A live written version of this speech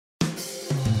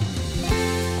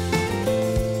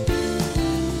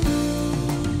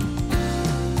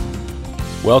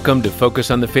Welcome to Focus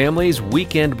on the Family's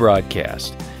weekend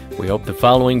broadcast. We hope the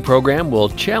following program will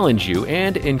challenge you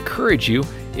and encourage you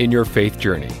in your faith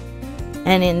journey.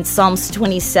 And in Psalms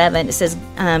 27, it says,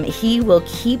 He will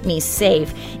keep me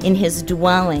safe in His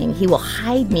dwelling. He will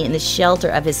hide me in the shelter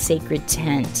of His sacred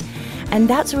tent. And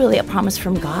that's really a promise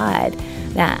from God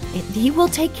that He will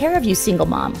take care of you, single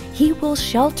mom. He will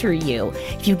shelter you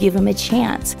if you give Him a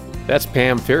chance. That's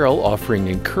Pam Farrell offering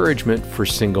encouragement for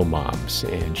single moms.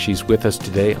 And she's with us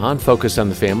today on Focus on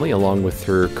the Family, along with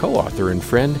her co-author and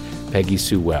friend, Peggy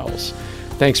Sue Wells.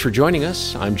 Thanks for joining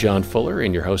us. I'm John Fuller,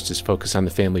 and your host is Focus on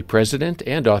the Family president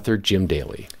and author Jim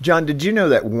Daly. John, did you know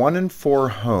that 1 in 4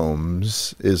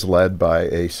 homes is led by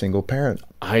a single parent?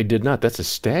 I did not. That's a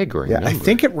staggering number. I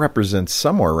think it represents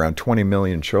somewhere around 20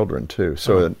 million children, too.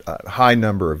 So a high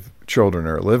number of children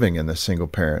are living in the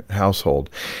single-parent household.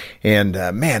 And, I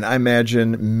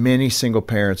imagine many single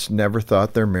parents never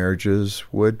thought their marriages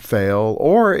would fail,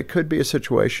 or it could be a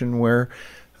situation where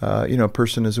a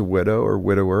person is a widow or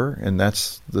widower, and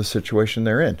that's the situation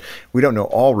they're in. We don't know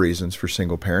all reasons for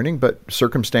single parenting, but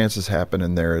circumstances happen,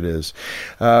 and there it is.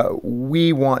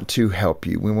 We want to help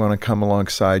you. We want to come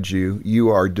alongside you. You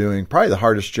are doing probably the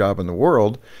hardest job in the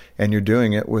world, and you're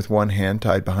doing it with one hand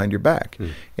tied behind your back.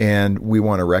 And we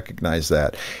want to recognize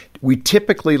that. We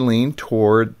typically lean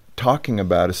toward talking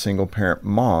about a single-parent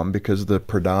mom because the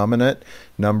predominant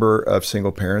number of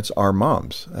single parents are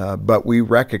moms. But we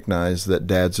recognize that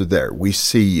dads are there. We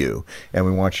see you, and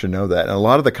we want you to know that. And a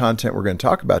lot of the content we're going to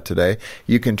talk about today,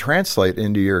 you can translate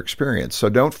into your experience. So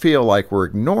don't feel like we're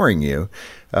ignoring you.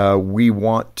 We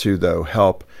want to, though,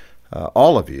 help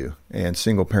all of you, and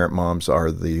single-parent moms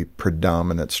are the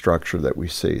predominant structure that we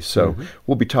see. So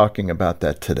we'll be talking about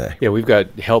that today. Yeah, we've got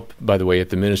help, by the way, at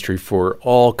the ministry for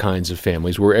all kinds of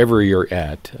families, wherever you're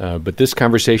at. But this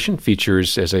conversation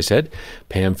features, as I said,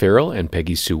 Pam Farrell and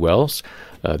Peggy Sue Wells.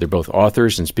 They're both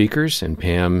authors and speakers, and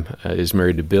Pam is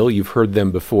married to Bill. You've heard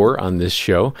them before on this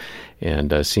show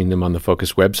and seen them on the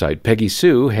Focus website. Peggy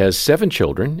Sue has 7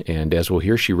 children, and as we'll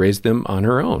hear, she raised them on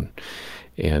her own.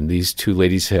 And these two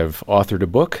ladies have authored a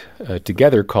book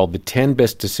together called The 10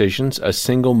 Best Decisions a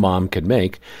Single Mom Can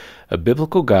Make, a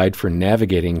biblical guide for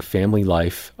navigating family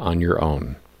life on your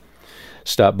own.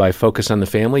 Stop by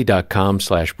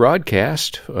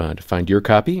focusonthefamily.com/broadcast to find your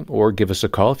copy, or give us a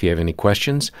call if you have any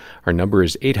questions. Our number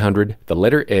is 800, the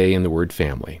letter A in the word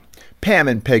family. Pam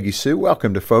and Peggy Sue,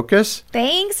 welcome to Focus.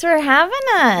 Thanks for having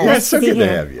us. Yeah, it's so good to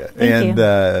have you. Thank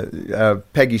you.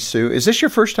 Peggy Sue, is this your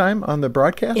first time on the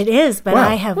broadcast? It is, but wow.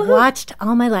 I have watched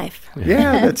all my life.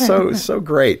 Yeah, that's so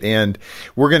great. And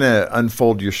we're going to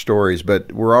unfold your stories,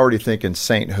 but we're already thinking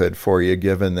sainthood for you,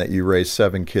 given that you raised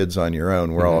 7 kids on your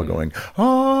own. We're all going,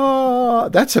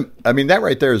 that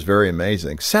right there is very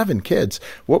amazing. 7 kids.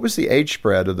 What was the age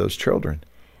spread of those children?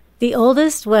 The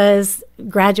oldest was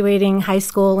graduating high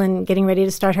school and getting ready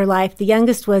to start her life. The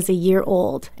youngest was a year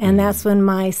old, and that's when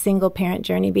my single-parent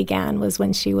journey began, was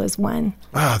when she was 1.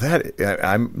 Wow,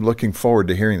 I'm looking forward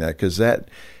to hearing that, because that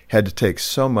had to take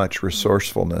so much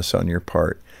resourcefulness on your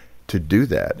part to do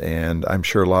that. And I'm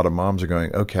sure a lot of moms are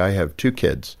going, okay, I have 2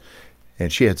 kids,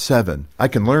 and she had 7. I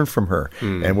can learn from her,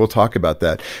 and we'll talk about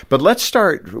that. But let's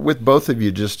start with both of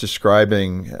you just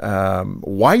describing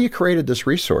why you created this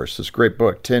resource, this great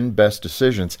book, 10 Best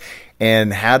Decisions,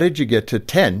 and how did you get to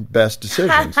 10 best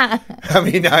decisions?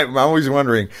 I'm always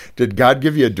wondering, did God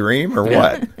give you a dream or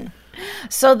what?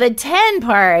 So the 10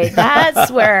 part,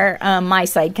 that's where my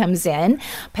side comes in.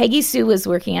 Peggy Sue was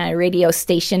working on a radio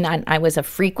station, and I was a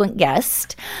frequent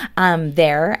guest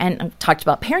there, and talked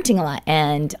about parenting a lot.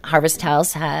 And Harvest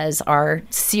House has our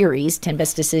series, 10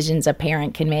 Best Decisions a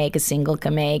Parent Can Make, a Single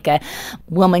Can Make, a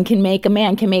Woman Can Make, a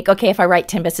Man Can Make. Okay, if I write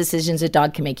 10 Best Decisions a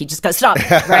dog can make, you just got to stop,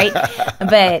 right?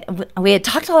 But we had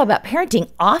talked a lot about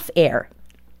parenting off air,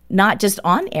 not just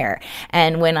on air.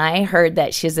 And when I heard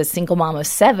that she's a single mom of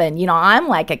 7, I'm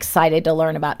like excited to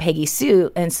learn about Peggy Sue.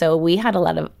 And so we had a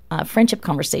lot of friendship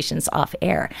conversations off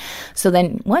air. So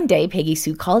then one day Peggy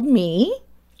Sue called me.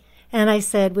 And I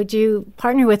said, would you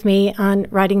partner with me on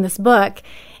writing this book?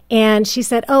 And she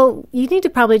said, you need to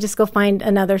probably just go find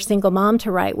another single mom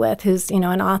to write with who's, an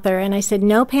author. And I said,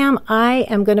 no, Pam, I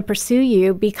am going to pursue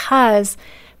you because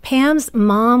Pam's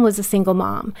mom was a single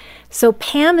mom. So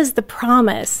Pam is the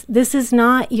promise. This is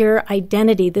not your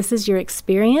identity. This is your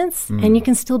experience, and you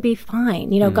can still be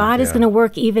fine. God is going to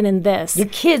work even in this. Your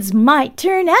kids might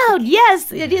turn out.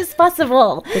 Yes, it is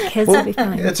possible. The kids will be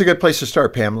fine. That's a good place to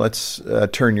start, Pam. Let's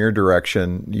turn your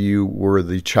direction. You were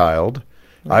the child.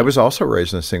 I was also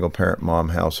raised in a single-parent mom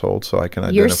household, so I can identify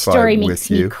with you. Your story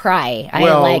makes me cry. I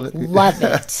love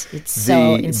it. It's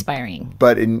so inspiring.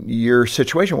 But in your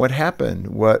situation, what happened?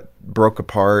 What broke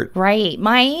apart. Right.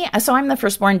 So I'm the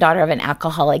firstborn daughter of an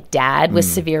alcoholic dad with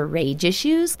severe rage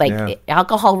issues.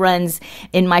 Alcohol runs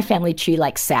in my family tree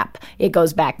like sap. It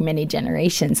goes back many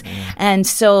generations. And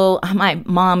so my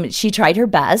mom, she tried her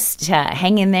best to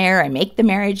hang in there and make the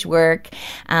marriage work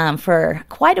for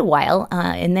quite a while.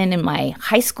 And then in my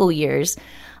high school years,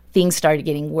 things started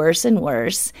getting worse and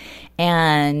worse.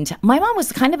 And my mom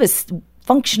was kind of a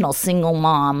functional single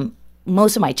mom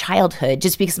most of my childhood,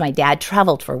 just because my dad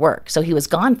traveled for work. So he was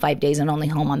gone 5 days and only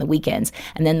home on the weekends.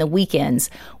 And then the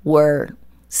weekends were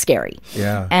scary.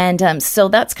 Yeah. And so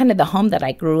that's kind of the home that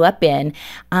I grew up in.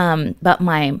 But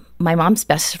my mom's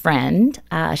best friend,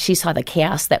 she saw the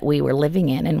chaos that we were living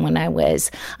in. And when I was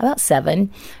about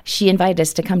 7, she invited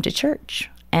us to come to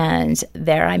church. And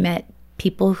there I met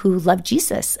people who love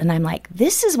Jesus. And I'm like,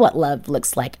 this is what love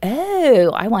looks like. Oh,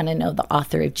 I want to know the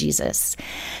author of Jesus.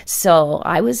 So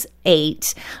I was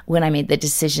 8 when I made the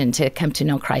decision to come to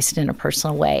know Christ in a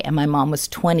personal way. And my mom was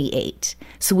 28.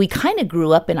 So we kind of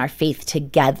grew up in our faith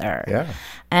together. Yeah.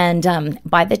 And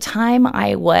by the time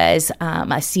I was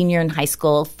a senior in high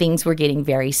school, things were getting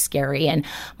very scary. And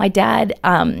my dad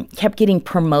kept getting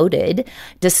promoted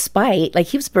despite,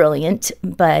 he was brilliant,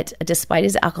 but despite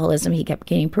his alcoholism, he kept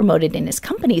getting promoted in his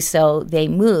company. So they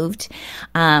moved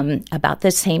about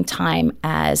the same time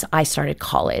as I started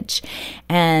college.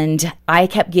 And I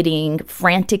kept getting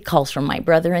frantic calls from my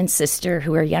brother and sister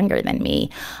who are younger than me.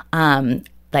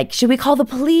 Should we call the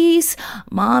police?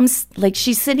 Mom's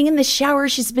she's sitting in the shower.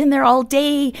 She's been there all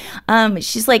day.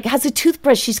 She's has a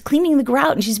toothbrush. She's cleaning the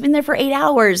grout and she's been there for 8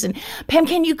 hours. And Pam,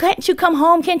 can't you come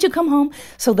home? Can't you come home?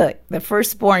 So the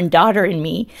firstborn daughter in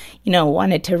me,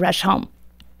 wanted to rush home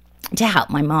to help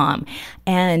my mom.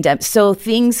 And so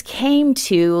things came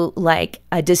to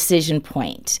a decision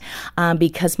point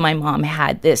because my mom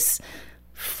had this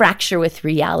fracture with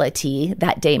reality.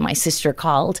 That day my sister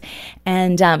called,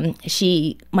 and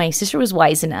my sister was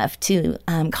wise enough to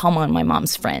call one of my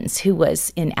mom's friends who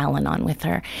was in Al-Anon with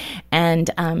her, and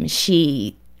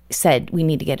she said, we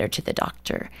need to get her to the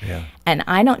doctor. Yeah. And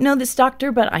I don't know this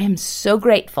doctor, but I am so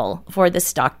grateful for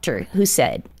this doctor who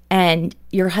said, and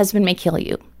your husband may kill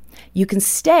you. You can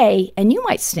stay and you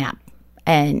might snap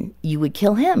and you would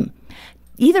kill him.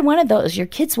 Either one of those, your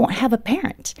kids won't have a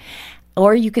parent.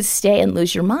 Or you could stay and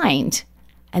lose your mind,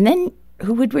 and then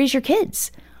who would raise your kids?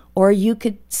 Or you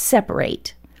could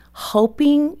separate,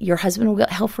 hoping your husband will get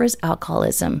help for his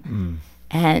alcoholism,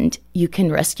 and you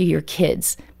can rescue your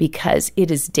kids because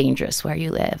it is dangerous where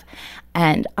you live.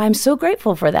 And I'm so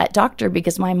grateful for that doctor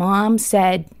because my mom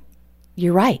said,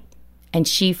 you're right. And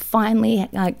she finally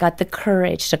got the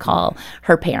courage to call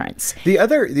her parents. The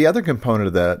other component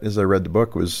of that, as I read the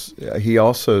book, was he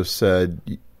also said,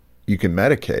 you can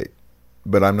medicate,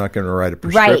 but I'm not going to write a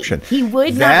prescription. Right. He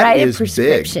would not write a prescription.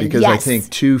 That is big because I think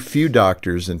too few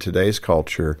doctors in today's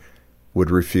culture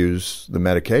would refuse the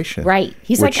medication. Right.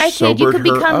 He's like, I think you could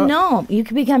become numb. You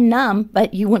could become numb,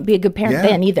 but you wouldn't be a good parent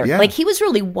then either. Yeah. He was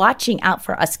really watching out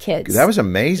for us kids. That was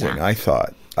amazing, I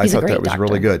thought. I thought that was doctor.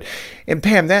 really good. And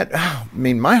Pam,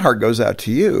 my heart goes out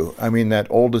to you. I mean, that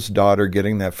oldest daughter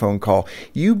getting that phone call,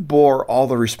 you bore all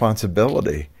the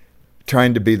responsibility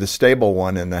trying to be the stable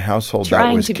one in the household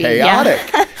that was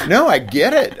chaotic. No, I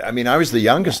get it. I mean, I was the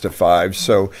youngest of 5,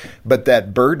 but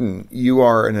that burden, you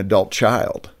are an adult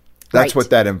child. That's what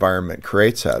that environment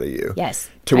creates out of you. Yes.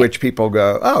 To which people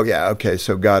go, oh, yeah, okay,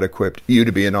 so God equipped you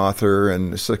to be an author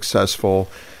and successful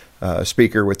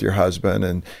speaker with your husband.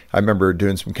 And I remember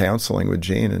doing some counseling with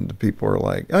Gene, and the people were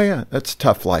like, oh, yeah, that's a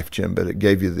tough life, Jim, but it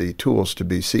gave you the tools to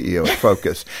be CEO at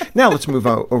Focus. Now let's move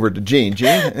over to Gene.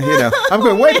 Gene, I'm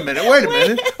going, wait a minute.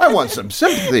 I want some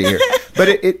sympathy here.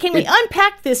 But Can we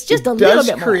unpack this just a little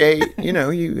bit more? It does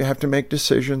create, you have to make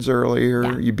decisions earlier.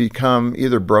 Yeah. You become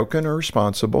either broken or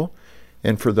responsible.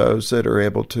 And for those that are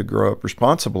able to grow up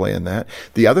responsibly in that,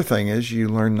 the other thing is you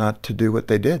learn not to do what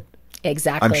they did.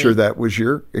 Exactly. I'm sure that was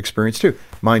your experience too.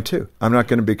 Mine too. I'm not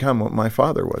going to become what my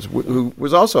father was, who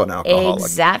was also an alcoholic.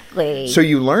 Exactly. So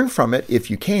you learn from it if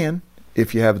you can,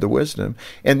 if you have the wisdom.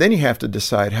 And then you have to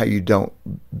decide how you don't,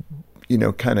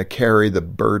 kind of carry the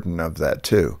burden of that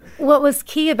too. What was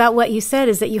key about what you said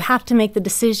is that you have to make the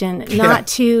decision not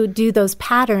to do those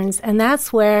patterns. And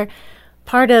that's where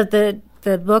part of the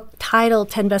book title,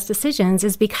 10 Best Decisions,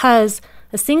 is because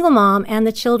a single mom and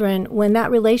the children, when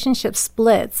that relationship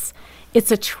splits,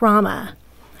 it's a trauma.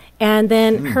 And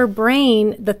then her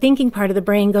brain, the thinking part of the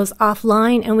brain, goes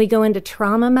offline and we go into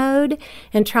trauma mode.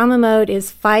 And trauma mode is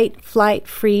fight, flight,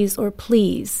 freeze, or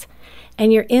please.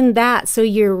 And you're in that, so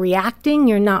you're reacting,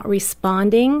 you're not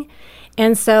responding.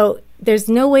 And so there's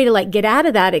no way to get out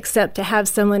of that except to have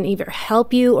someone either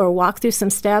help you or walk through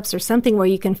some steps or something where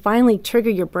you can finally trigger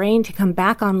your brain to come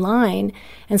back online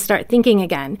and start thinking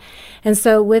again. And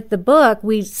so with the book,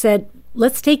 we said,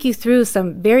 let's take you through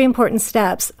some very important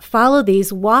steps, follow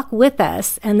these, walk with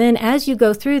us, and then as you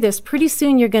go through this, pretty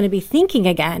soon you're going to be thinking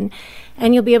again,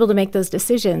 and you'll be able to make those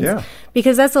decisions. Yeah.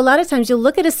 Because that's a lot of times you'll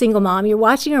look at a single mom, you're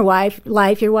watching her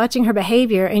life, you're watching her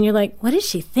behavior, and you're like, what is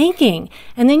she thinking?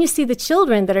 And then you see the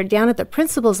children that are down at the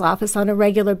principal's office on a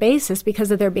regular basis because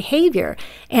of their behavior.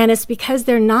 And it's because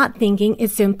they're not thinking,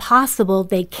 it's impossible,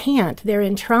 they can't. They're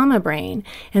in trauma brain.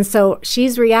 And so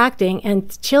she's reacting,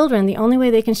 and children, the only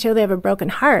way they can show they have a broken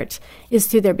heart is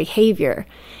through their behavior.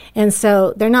 And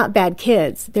so they're not bad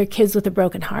kids. They're kids with a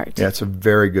broken heart. Yeah, it's a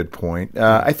very good point.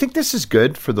 I think this is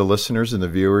good for the listeners and the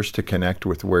viewers to connect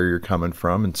with where you're coming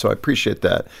from. And so I appreciate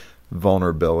that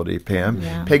vulnerability, Pam.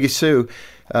 Yeah. Peggy Sue,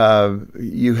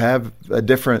 you have a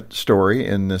different story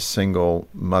in this single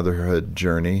motherhood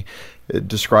journey.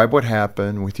 Describe what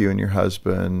happened with you and your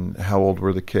husband. How old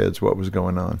were the kids? What was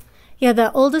going on? Yeah,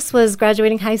 the oldest was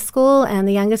graduating high school, and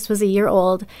the youngest was a year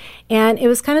old. And it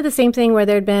was kind of the same thing where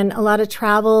there'd been a lot of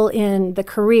travel in the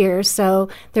career. So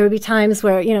there would be times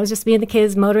where, it was just me and the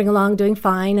kids motoring along, doing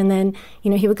fine. And then,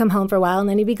 he would come home for a while, and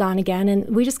then he'd be gone again.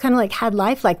 And we just kind of had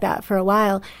life like that for a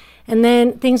while. And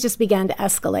then things just began to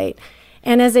escalate.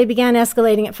 And as they began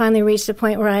escalating, it finally reached a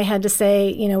point where I had to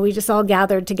say, we just all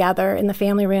gathered together in the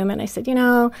family room. And I said,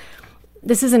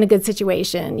 this isn't a good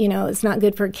situation. It's not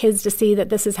good for kids to see that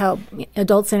this is how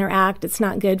adults interact. It's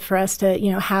not good for us to,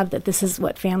 have that this is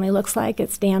what family looks like.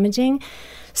 It's damaging.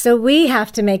 So we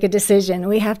have to make a decision.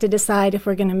 We have to decide if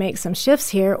we're going to make some shifts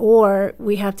here, or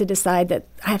we have to decide that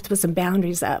I have to put some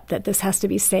boundaries up, that this has to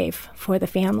be safe for the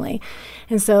family.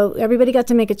 And so everybody got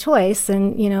to make a choice.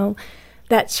 And,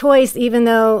 that choice, even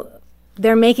though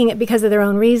they're making it because of their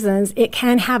own reasons, it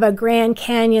can have a Grand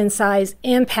Canyon-size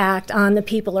impact on the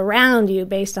people around you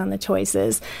based on the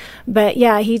choices. But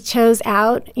yeah, he chose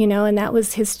out, and that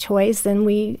was his choice, and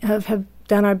we have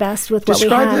done our best with what we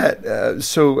had. Describe that.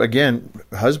 So again,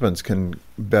 husbands can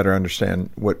better understand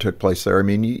what took place there. I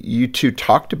mean, you two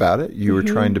talked about it. You were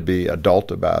trying to be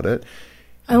adult about it.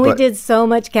 And we did so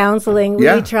much counseling.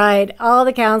 Yeah. We tried all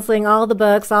the counseling, all the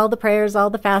books, all the prayers, all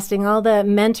the fasting, all the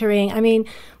mentoring. I mean,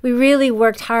 we really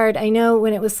worked hard. I know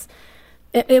when it was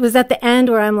at the end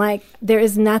where I'm like, there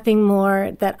is nothing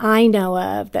more that I know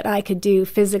of that I could do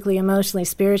physically, emotionally,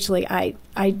 spiritually.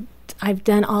 I've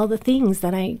done all the things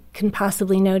that I can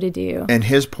possibly know to do. And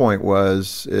his point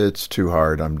was, it's too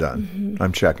hard. I'm done.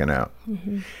 I'm checking out.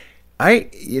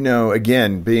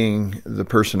 Again, being the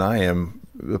person I am,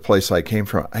 the place I came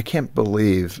from, I can't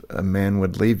believe a man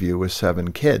would leave you with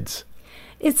 7 kids.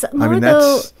 It's more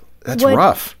that's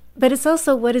rough. But it's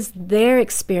also what is their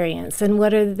experience and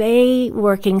what are they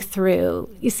working through.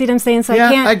 You see what I'm saying? So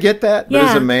I get that. But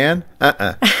as a man,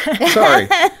 sorry.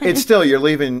 It's still, you're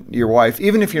leaving your wife,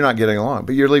 even if you're not getting along,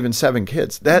 but you're leaving 7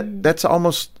 kids. That's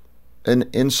almost an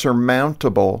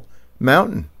insurmountable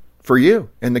mountain for you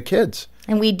and the kids.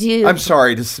 And we do. I'm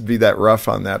sorry to be that rough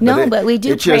on that. But we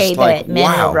do pray that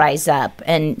men will rise up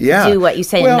and do what you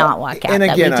say and not walk out. And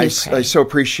again, I so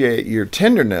appreciate your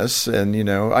tenderness. And,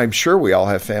 I'm sure we all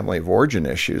have family of origin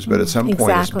issues. But at some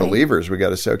point as believers, we got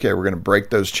to say, okay, we're going to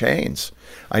break those chains.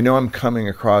 I know I'm coming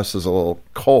across as a little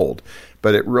cold,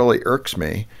 but it really irks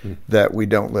me that we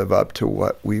don't live up to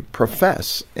what we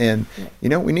profess. And,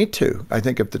 we need to. I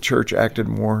think if the church acted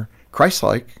more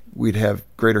Christ-like, we'd have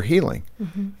greater healing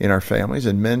in our families,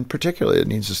 and men particularly. It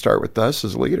needs to start with us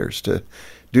as leaders to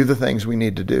do the things we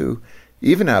need to do,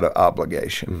 even out of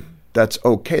obligation. That's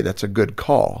okay. That's a good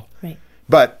call. Right.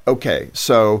 But, okay,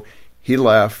 so he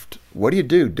left. What do you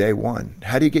do day one?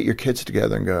 How do you get your kids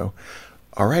together and go,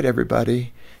 all right,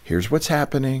 everybody, here's what's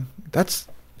happening?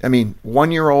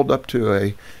 1-year-old up to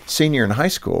a senior in high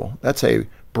school, that's a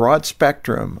broad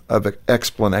spectrum of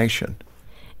explanation.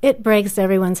 It breaks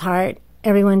everyone's heart.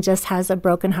 Everyone just has a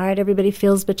broken heart. Everybody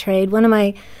feels betrayed. One of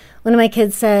my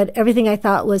kids said, everything I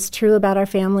thought was true about our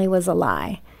family was a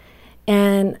lie.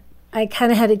 And I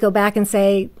kind of had to go back and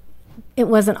say, it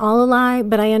wasn't all a lie,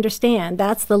 but I understand.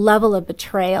 That's the level of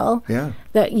betrayal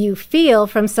that you feel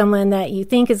from someone that you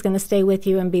think is going to stay with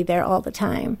you and be there all the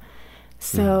time.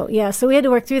 So, so we had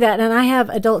to work through that. And I have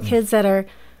adult kids that are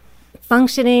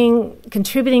functioning,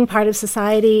 contributing part of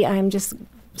society. I'm just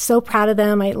so proud of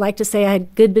them. I like to say I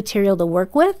had good material to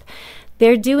work with.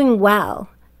 They're doing well,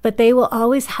 but they will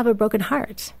always have a broken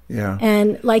heart. Yeah.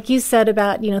 And like you said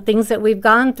about, things that we've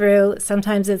gone through,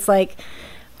 sometimes it's like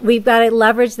we've got to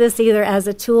leverage this either as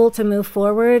a tool to move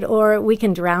forward, or we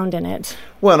can drown in it.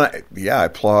 Well, I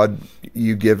applaud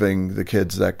you giving the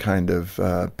kids that kind of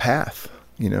path.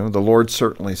 You know, the Lord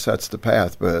certainly sets the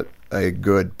path, but a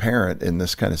good parent in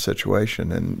this kind of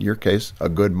situation, in your case, a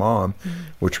good mom,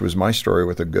 which was my story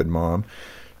with a good mom,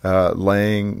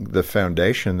 laying the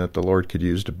foundation that the Lord could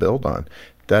use to build on.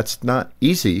 That's not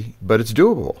easy, but it's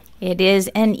doable. It is.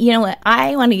 And you know what?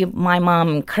 I want to give my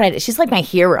mom credit. She's like my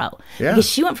hero. Yeah. Because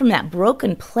she went from that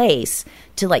broken place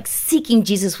to like seeking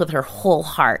Jesus with her whole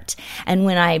heart. And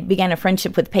when I began a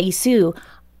friendship with Peggy Sue,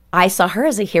 I saw her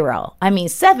as a hero. I mean,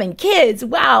 7 kids.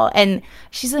 Wow. And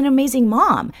she's an amazing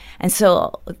mom. And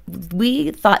so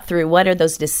we thought through, what are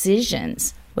those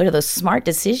decisions? What are those smart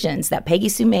decisions that Peggy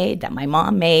Sue made, that my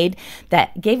mom made,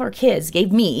 that gave our kids,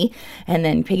 gave me, and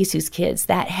then Peggy Sue's kids,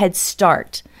 that head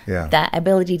start, that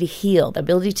ability to heal, the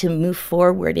ability to move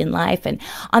forward in life. And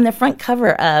on the front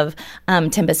cover of 10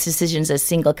 Best Decisions a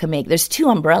Single Can Make, there's 2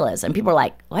 umbrellas. And people are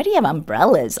like, why do you have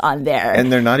umbrellas on there?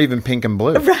 And they're not even pink and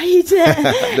blue. Right.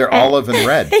 They're olive and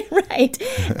red. Right.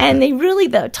 And they really,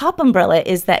 the top umbrella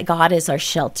is that God is our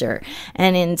shelter.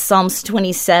 And in Psalms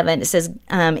 27, it says,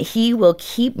 He will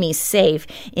keep me safe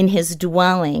in His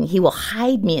dwelling. He will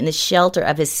hide me in the shelter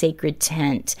of His sacred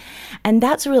tent. And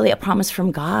that's really a promise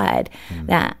from God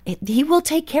that He will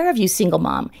take care of you, single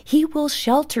mom. He will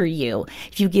shelter you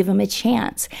if you give Him a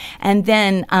chance. And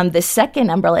then the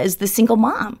second umbrella is the single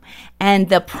mom, and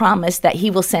the promise that He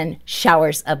will send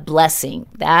showers of blessing.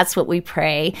 That's what we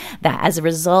pray, that as a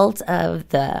result of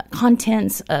the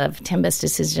contents of 10 Best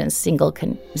Decisions single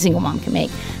mom can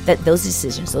make, that those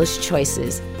decisions, those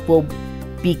choices will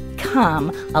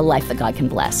become a life that God can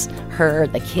bless her,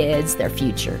 the kids, their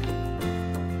future.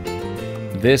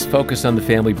 This Focus on the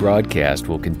Family broadcast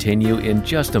will continue in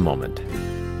just a moment.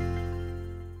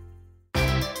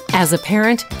 As a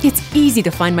parent, it's easy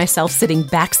to find myself sitting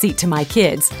backseat to my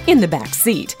kids, in the back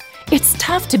seat. It's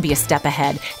tough to be a step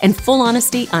ahead, and full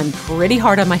honesty, I'm pretty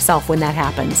hard on myself when that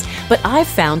happens. But I've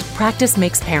found Practice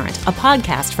Makes Parent, a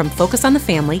podcast from Focus on the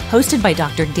Family, hosted by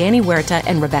Dr. Danny Huerta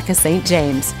and Rebecca St.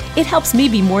 James. It helps me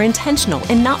be more intentional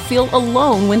and not feel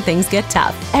alone when things get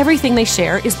tough. Everything they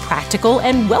share is practical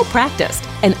and well-practiced,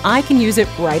 and I can use it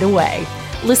right away.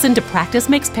 Listen to Practice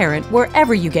Makes Parent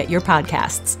wherever you get your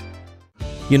podcasts.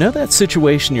 You know that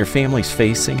situation your family's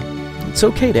facing? It's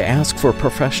okay to ask for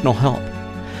professional help.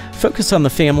 Focus on the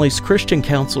Family's Christian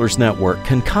Counselors Network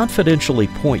can confidentially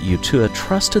point you to a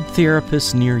trusted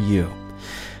therapist near you.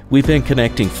 We've been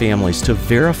connecting families to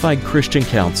verified Christian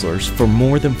counselors for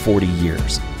more than 40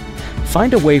 years.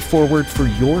 Find a way forward for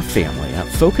your family at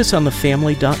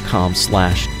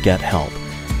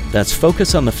focusonthefamily.com/gethelp. That's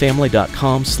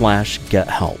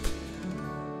focusonthefamily.com/gethelp.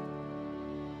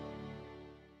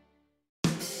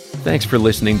 Thanks for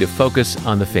listening to Focus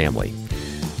on the Family.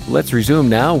 Let's resume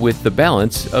now with the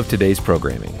balance of today's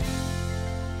programming.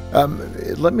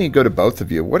 Let me go to both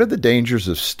of you. What are the dangers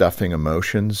of stuffing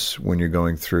emotions when you're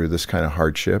going through this kind of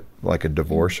hardship, like a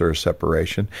divorce or a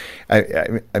separation?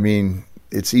 I mean,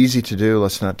 it's easy to do.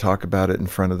 Let's not talk about it in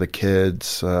front of the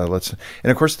kids. And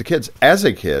of course, the kids, as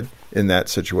a kid in that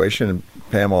situation, and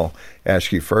Pam, I'll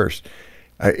ask you first.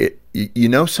 You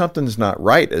know something's not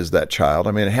right as that child.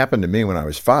 I mean, it happened to me when I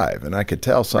was 5, and I could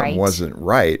tell something wasn't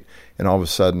right, and all of a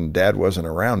sudden Dad wasn't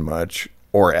around much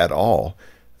or at all.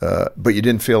 But you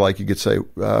didn't feel like you could say,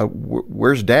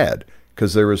 where's Dad?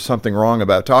 Because there was something wrong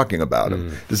about talking about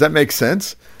him. Does that make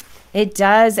sense? It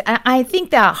does. I think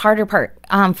the harder part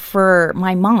for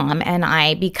my mom and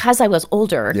I, because I was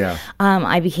older,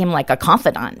 I became like a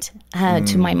confidant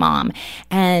to my mom.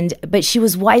 But she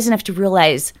was wise enough to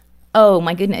realize, oh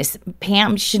my goodness,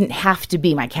 Pam shouldn't have to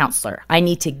be my counselor. I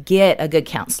need to get a good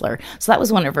counselor. So that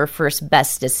was one of her first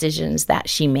best decisions that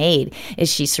she made,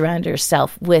 is she surrounded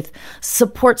herself with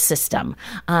support system,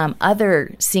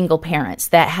 other single parents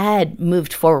that had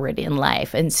moved forward in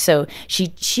life. And so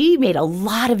she made a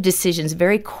lot of decisions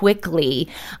very quickly,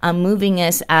 moving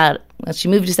us out. Well, she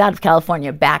moved us out of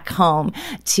California back home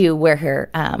to where her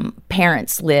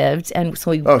parents lived, and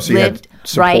so we lived you had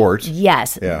support.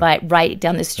 Right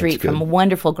down the street from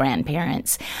wonderful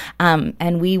grandparents,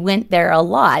 and we went there a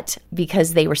lot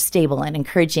because they were stable and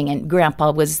encouraging, and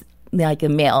Grandpa was like a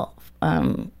male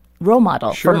role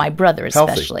model for my brother,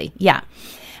 especially. Healthy.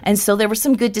 And so there were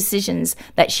some good decisions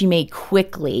that she made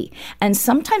quickly. And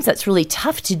sometimes that's really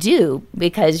tough to do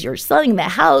because you're selling the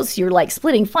house, you're like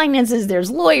splitting finances,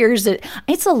 there's lawyers,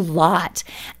 it's a lot.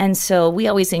 And so we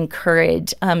always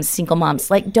encourage single moms,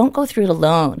 like, don't go through it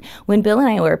alone. When Bill and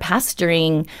I were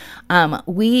pastoring,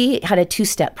 we had a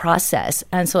 2-step process.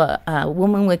 And so a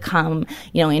woman would come,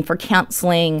 in for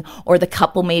counseling, or the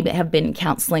couple may have been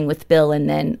counseling with Bill, and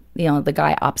then, the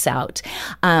guy opts out.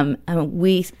 And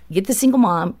we get the single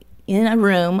mom in a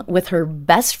room with her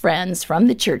best friends from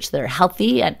the church that are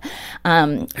healthy, and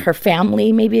her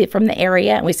family maybe from the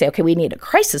area. And we say, okay, we need a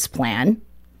crisis plan,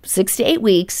 6 to 8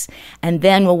 weeks, and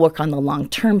then we'll work on the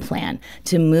long-term plan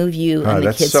to move you and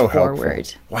the kids forward.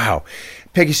 Helpful. Wow.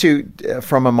 Peggy Sue,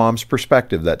 from a mom's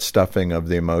perspective, that stuffing of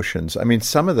the emotions, I mean,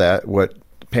 some of that, what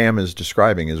Pam is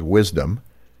describing, is wisdom.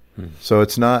 So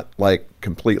it's not like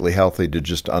completely healthy to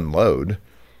just unload.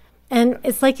 And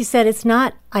it's like you said, it's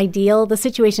not ideal. The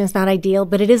situation is not ideal,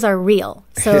 but it is our real.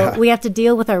 So we have to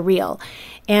deal with our real.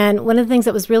 And one of the things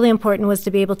that was really important was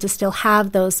to be able to still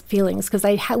have those feelings, because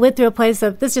I went through a place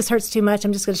of, this just hurts too much,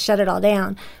 I'm just going to shut it all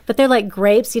down. But they're like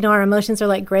grapes. Our emotions are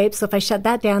like grapes. So if I shut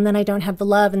that down, then I don't have the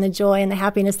love and the joy and the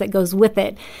happiness that goes with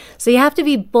it. So you have to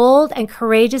be bold and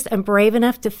courageous and brave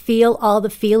enough to feel all the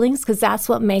feelings, because that's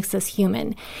what makes us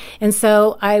human. And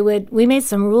so we made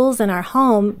some rules in our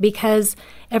home because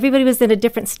everybody was in a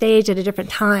different stage at a different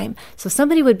time. So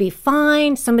somebody would be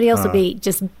fine, somebody else would be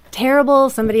just terrible,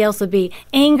 somebody else would be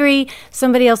angry,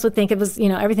 somebody else would think it was,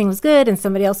 everything was good, and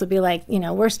somebody else would be like,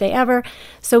 worst day ever.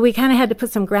 So we kind of had to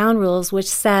put some ground rules which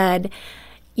said,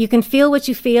 you can feel what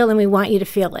you feel and we want you to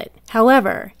feel it.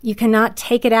 However, you cannot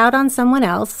take it out on someone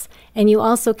else, and you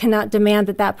also cannot demand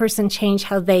that that person change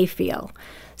how they feel.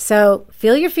 So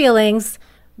feel your feelings,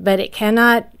 but it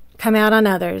cannot come out on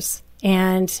others.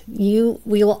 And we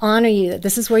will honor you.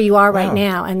 This is where you are right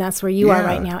now, and that's where you are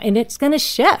right now. And it's going to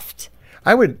shift.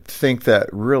 I would think that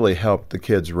really helped the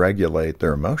kids regulate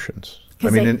their emotions.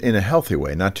 I mean, in a healthy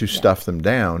way, not to stuff them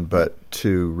down, but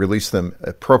to release them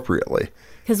appropriately.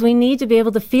 Because we need to be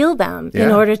able to feel them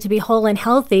in order to be whole and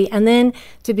healthy, and then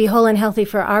to be whole and healthy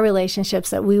for our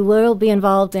relationships that we will be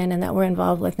involved in and that we're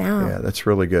involved with now. Yeah, that's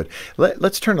really good.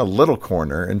 Let's turn a little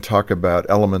corner and talk about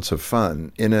elements of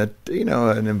fun in an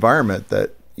environment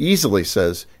that easily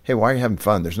says, hey, why are you having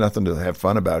fun? There's nothing to have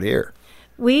fun about here.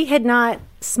 We had not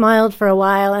smiled for a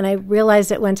while, and I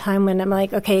realized at one time when I'm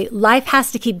like, okay, life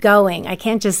has to keep going. I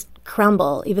can't just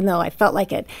crumble, even though I felt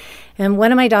like it. And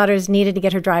one of my daughters needed to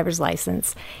get her driver's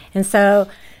license. And so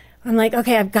I'm like,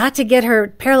 okay, I've got to get her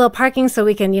parallel parking so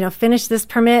we can, finish this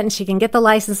permit and she can get the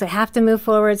license. I have to move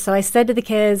forward. So I said to the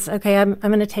kids, okay, I'm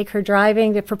going to take her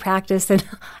driving for practice. And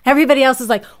everybody else is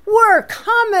like, we're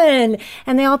coming.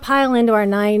 And they all pile into our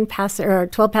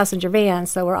 12-passenger van.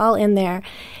 So we're all in there.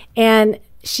 And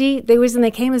the reason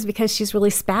they came is because she's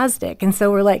really spastic. And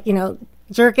so we're like,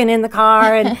 jerking in the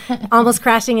car and almost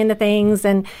crashing into things.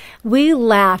 And we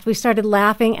laughed. We started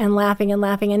laughing and laughing and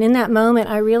laughing. And in that moment,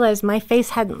 I realized my face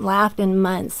hadn't laughed in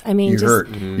months. I mean, hurt.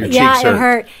 Your cheeks it hurt.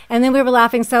 hurt. And then we were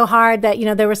laughing so hard that,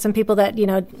 there were some people that,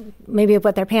 maybe have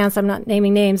wet their pants. I'm not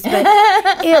naming names, but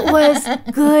it was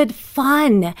good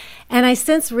fun. And I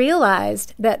since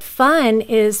realized that fun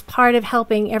is part of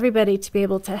helping everybody to be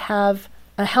able to have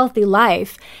a healthy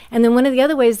life. And then one of the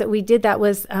other ways that we did that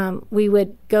was we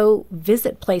would go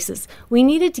visit places. We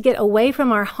needed to get away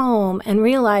from our home and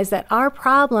realize that our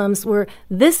problems were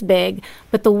this big,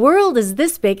 but the world is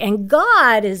this big and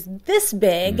God is this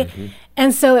big. Mm-hmm.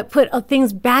 And so it put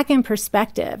things back in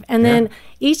perspective. And then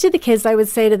each of the kids, I would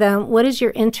say to them, what is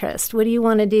your interest? What do you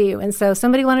want to do? And so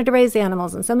somebody wanted to raise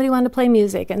animals, and somebody wanted to play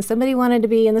music, and somebody wanted to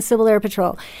be in the Civil Air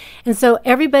Patrol. And so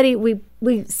everybody, we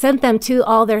sent them to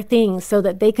all their things so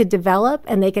that they could develop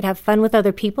and they could have fun with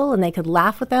other people and they could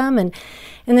laugh with them. And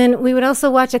then we would also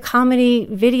watch a comedy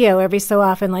video every so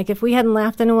often. Like if we hadn't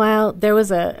laughed in a while,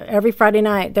 every Friday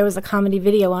night, there was a comedy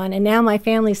video on. And now my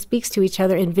family speaks to each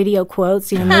other in video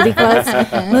quotes, movie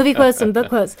quotes and book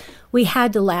quotes. We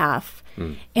had to laugh.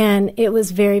 And it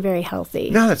was very, very healthy.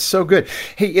 No, that's so good.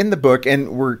 Hey, in the book, and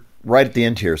we're right at the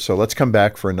end here, so let's come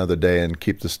back for another day and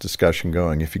keep this discussion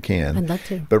going if you can. I'd love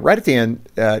to. But right at the end,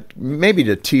 maybe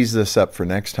to tease this up for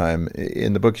next time,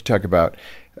 in the book you talk about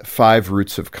 5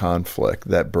 roots of conflict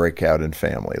that break out in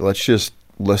family. Let's just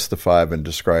list the 5 and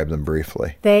describe them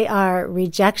briefly. They are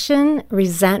rejection,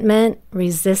 resentment,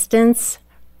 resistance,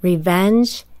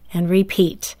 revenge, and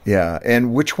repeat. Yeah,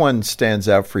 and which one stands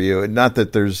out for you? Not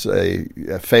that there's a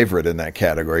favorite in that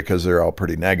category, because they're all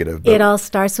pretty negative. But it all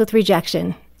starts with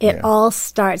rejection. It all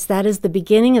starts. That is the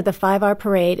beginning of the 5R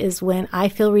parade, is when I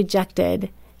feel rejected,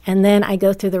 and then I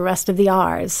go through the rest of the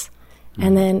R's,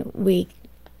 and then we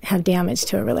have damage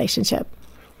to a relationship.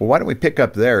 Well, why don't we pick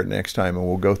up there next time, and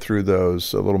we'll go through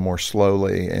those a little more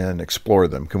slowly and explore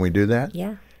them. Can we do that?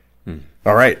 Yeah.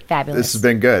 All right. Fabulous. This has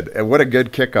been good. And what a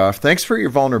good kickoff. Thanks for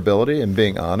your vulnerability and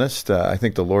being honest. I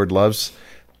think the Lord loves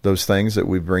those things that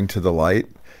we bring to the light.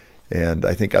 And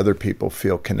I think other people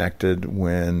feel connected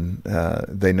when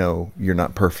they know you're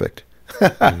not perfect.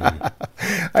 I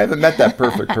haven't met that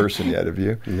perfect person yet, have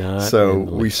you? Not so in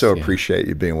the we least, so yeah. appreciate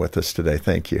you being with us today.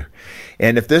 Thank you.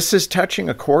 And if this is touching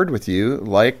a chord with you,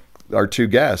 like our two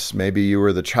guests, maybe you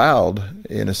were the child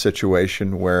in a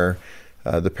situation where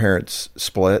the parents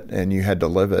split and you had to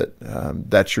live it.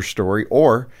 That's your story.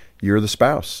 Or you're the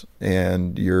spouse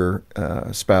and your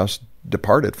spouse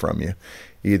departed from you,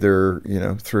 either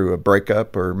through a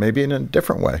breakup or maybe in a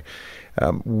different way.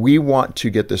 We want to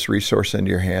get this resource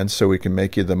into your hands so we can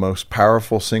make you the most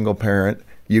powerful single parent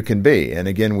you can be. And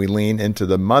again, we lean into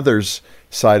the mother's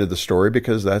side of the story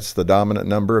because that's the dominant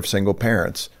number of single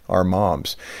parents, our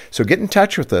moms. So get in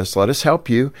touch with us. Let us help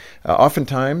you.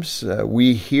 Oftentimes,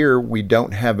 we hear we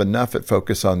don't have enough at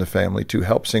Focus on the Family to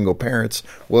help single parents.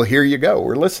 Well, here you go.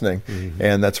 We're listening. Mm-hmm.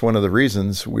 And that's one of the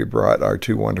reasons we brought our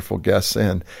two wonderful guests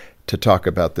in to talk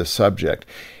about this subject.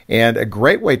 And a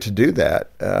great way to do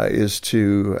that is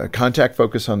to contact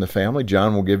Focus on the Family.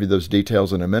 John will give you those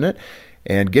details in a minute.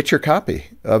 And get your copy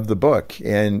of the book.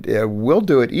 And we'll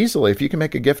do it easily. If you can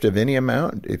make a gift of any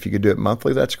amount, if you could do it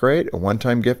monthly, that's great. A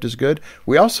one-time gift is good.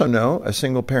 We also know a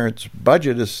single parent's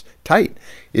budget is tight.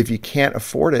 If you can't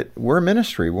afford it, we're a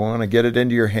ministry. We want to get it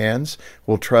into your hands.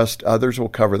 We'll trust others will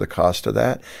cover the cost of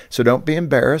that. So don't be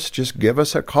embarrassed. Just give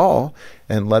us a call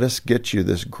and let us get you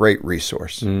this great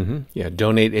resource. Mm-hmm. Yeah,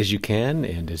 donate as you can.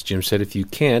 And as Jim said, if you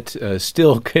can't,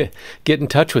 still get in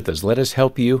touch with us. Let us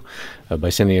help you by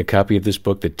sending a copy of this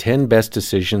book, The 10 Best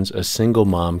Decisions a Single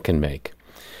Mom Can Make.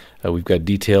 We've got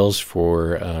details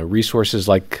for resources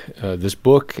like this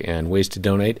book and ways to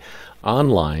donate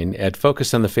online at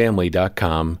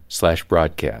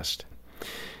focusonthefamily.com/broadcast.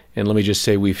 And let me just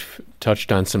say we've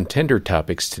touched on some tender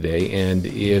topics today, and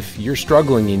if you're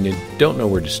struggling and you don't know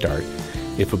where to start,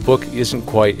 if a book isn't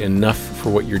quite enough for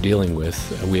what you're dealing with,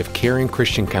 we have caring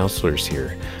Christian counselors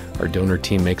here. Our donor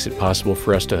team makes it possible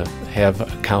for us to have a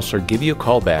counselor give you a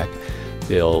call back.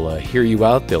 They'll hear you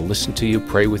out, they'll listen to you,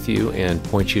 pray with you, and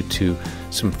point you to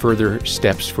some further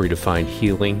steps for you to find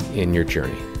healing in your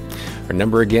journey. Our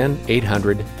number again,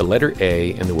 800, the letter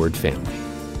A, and the word family.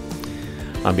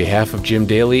 On behalf of Jim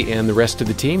Daly and the rest of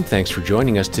the team, thanks for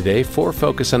joining us today for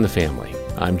Focus on the Family.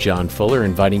 I'm John Fuller,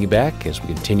 inviting you back as we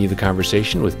continue the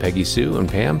conversation with Peggy Sue and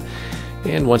Pam,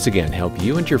 and once again, help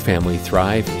you and your family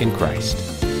thrive in Christ.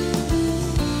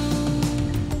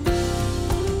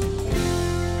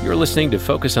 You're listening to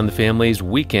Focus on the Family's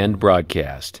weekend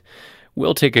broadcast.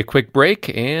 We'll take a quick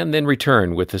break and then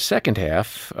return with the second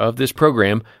half of this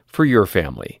program for your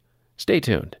family. Stay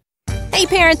tuned. Hey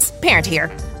parents, Parent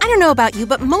here. I don't know about you,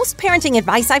 but most parenting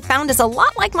advice I've found is a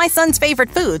lot like my son's favorite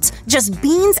foods, just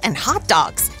beans and hot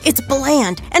dogs. It's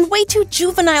bland and way too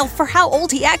juvenile for how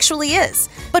old he actually is.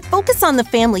 But Focus on the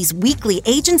Family's weekly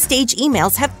age and stage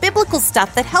emails have biblical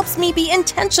stuff that helps me be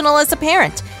intentional as a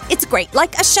parent. It's great,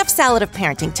 like a chef salad of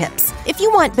parenting tips. If you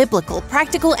want biblical,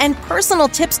 practical, and personal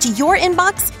tips to your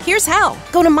inbox, here's how.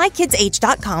 Go to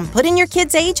mykidsage.com, put in your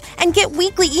kid's age, and get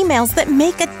weekly emails that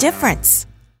make a difference.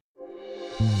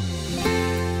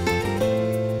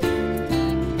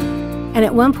 And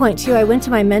at one point, too, I went to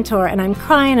my mentor, and I'm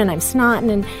crying, and I'm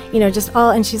snotting, and,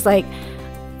 and she's like,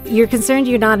 you're concerned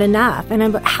you're not enough. And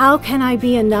I'm like, how can I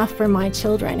be enough for my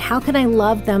children? How can I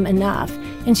love them enough?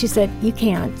 And she said, you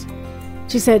can't.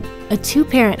 She said, a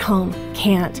two-parent home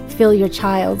can't fill your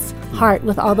child's heart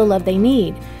with all the love they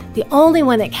need. The only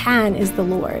one that can is the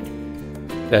Lord.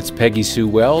 That's Peggy Sue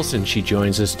Wells, and she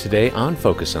joins us today on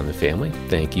Focus on the Family.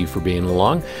 Thank you for being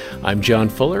along. I'm John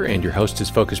Fuller, and your host is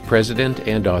Focus President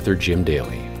and author Jim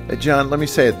Daly. John, let me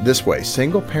say it this way.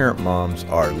 Single-parent moms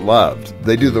are loved.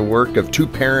 They do the work of two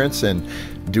parents and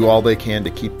do all they can to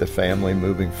keep the family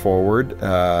moving forward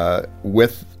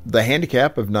with the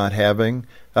handicap of not having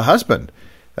a husband,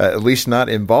 at least not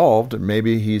involved.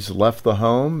 Maybe he's left the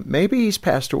home. Maybe he's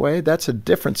passed away. That's a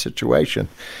different situation.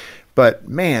 But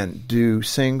man, do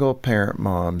single-parent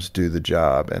moms do the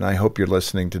job. And I hope you're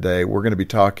listening today. We're going to be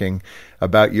talking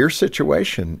about your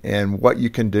situation and what you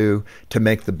can do to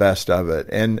make the best of it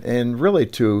and really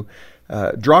to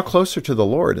draw closer to the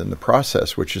Lord in the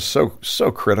process, which is so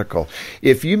critical.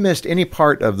 If you missed any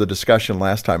part of the discussion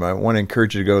last time, I want to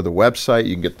encourage you to go to the website.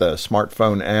 You can get the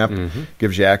smartphone app,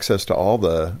 gives you access to all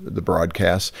the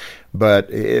broadcasts.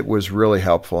 But it was really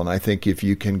helpful, and I think if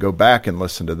you can go back and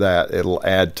listen to that, it'll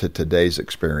add to today's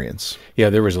experience. Yeah,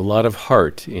 there was a lot of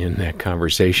heart in that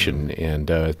conversation, and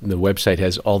the website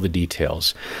has all the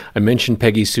details. I mentioned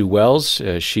Peggy Sue Wells.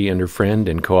 She and her friend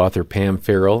and co-author Pam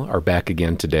Farrell are back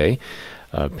again today.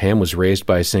 Pam was raised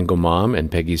by a single mom, and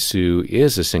Peggy Sue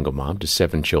is a single mom to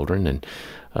 7 children, and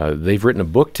they've written a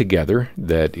book together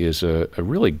that is a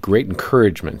really great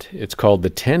encouragement. It's called The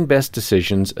 10 Best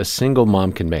Decisions a Single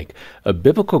Mom Can Make, a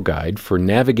biblical guide for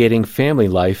navigating family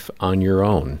life on your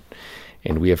own.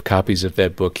 And we have copies of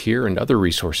that book here and other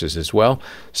resources as well.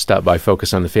 Stop by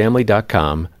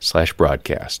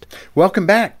focusonthefamily.com/broadcast. Welcome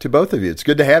back to both of you. It's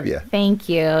good to have you. Thank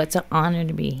you. It's an honor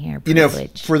to be here. You know,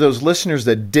 Privilege. for those listeners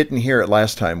that didn't hear it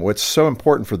last time, what's so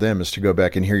important for them is to go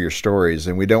back and hear your stories.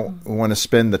 And we don't want to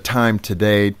spend the time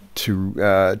today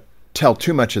to tell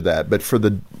too much of that. But for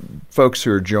the folks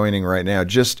who are joining right now,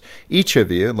 just each of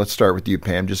you, let's start with you,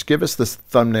 Pam, just give us this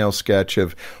thumbnail sketch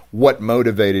of what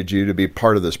motivated you to be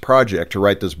part of this project, to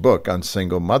write this book on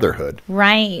single motherhood.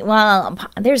 Right. Well,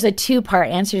 there's a 2-part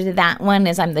answer to that. One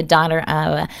is I'm the daughter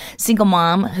of a single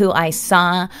mom who I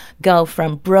saw go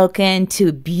from broken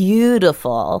to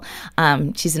beautiful.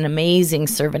 She's an amazing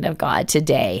servant of God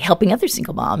today, helping other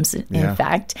single moms, in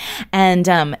fact. And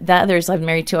the others, I'm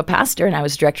married to a pastor, and I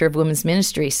was director of women's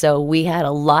ministry. So we had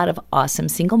a lot of awesome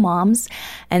single moms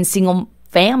and single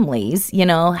families, you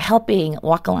know, helping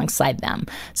walk alongside them.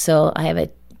 So I have a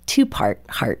 2-part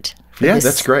heart for this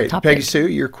that's great. topic. Peggy Sue,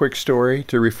 your quick story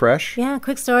to refresh. Yeah,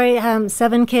 quick story.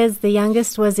 7 kids. The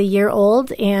youngest was a year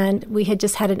old, and we had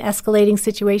just had an escalating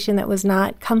situation that was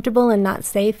not comfortable and not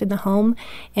safe in the home.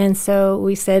 And so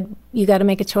we said, you got to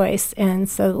make a choice. And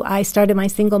so I started my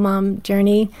single mom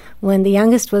journey when the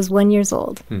youngest was 1 year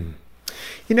old.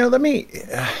 You know,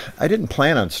 I didn't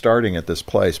plan on starting at this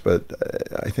place, but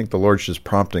I think the Lord's just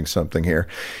prompting something here.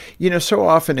 You know, so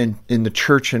often in the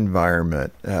church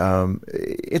environment,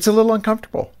 it's a little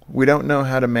uncomfortable. We don't know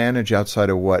how to manage outside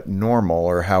of what normal,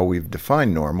 or how we've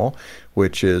defined normal,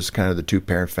 which is kind of the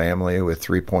 2-parent family with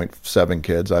 3.7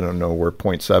 kids. I don't know where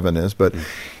 0.7 is, but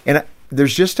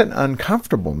there's just an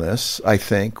uncomfortableness, I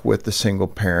think, with the single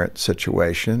parent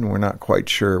situation. We're not quite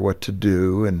sure what to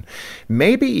do. And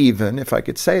maybe even, if I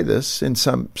could say this, in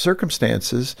some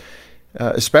circumstances,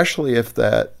 especially if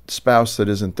that spouse that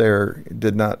isn't there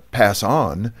did not pass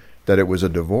on that it was a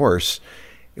divorce,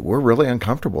 we're really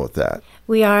uncomfortable with that.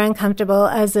 We are uncomfortable.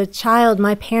 As a child,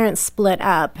 my parents split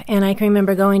up, and I can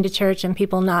remember going to church and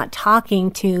people not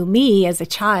talking to me as a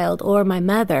child or my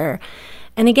mother.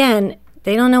 And again,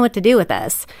 they don't know what to do with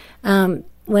us.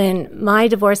 When my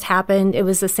divorce happened, it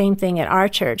was the same thing at our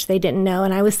church. They didn't know.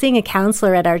 And I was seeing a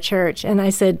counselor at our church, and I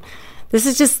said, this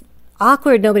is just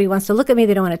awkward. Nobody wants to look at me.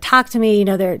 They don't want to talk to me. You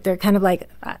know, they're kind of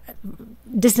like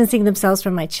distancing themselves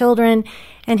from my children.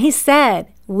 And he said,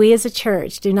 we as a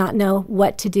church do not know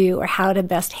what to do or how to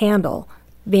best handle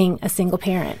being a single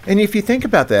parent. And if you think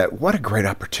about that, what a great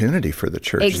opportunity for the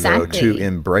church, Exactly. though, to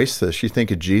embrace this. You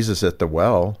think of Jesus at the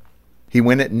well. He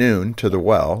went at noon to the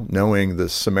well, knowing the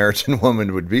Samaritan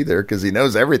woman would be there because he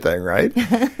knows everything, right?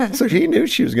 So he knew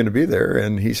she was going to be there,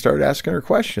 and he started asking her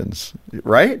questions,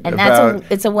 right? And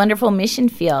it's a wonderful mission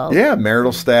field. Yeah,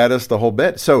 marital status, the whole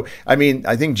bit. So, I mean,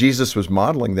 I think Jesus was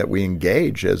modeling that we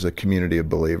engage as a community of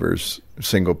believers,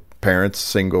 single parents,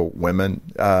 single women,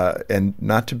 and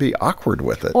not to be awkward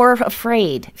with it. Or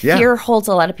afraid. Yeah. Fear holds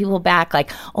a lot of people back.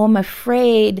 Like, oh, I'm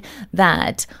afraid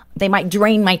that they might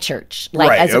drain my church,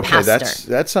 like as a pastor.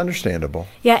 That's understandable.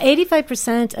 Yeah,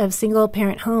 85% of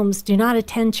single-parent homes do not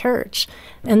attend church.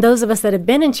 And those of us that have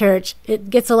been in church, it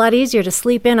gets a lot easier to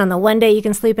sleep in on the one day you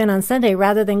can sleep in on Sunday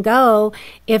rather than go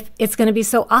if it's going to be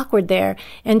so awkward there.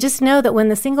 And just know that when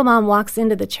the single mom walks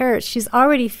into the church, she's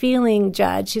already feeling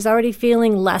judged. She's already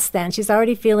feeling less than. She's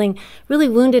already feeling really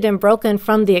wounded and broken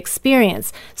from the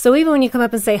experience. So even when you come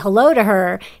up and say hello to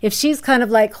her, if she's kind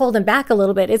of like holding back a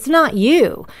little bit, it's not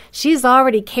you. She's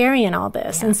already carrying all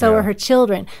this, and so are her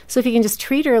children. So if you can just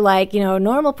treat her like, a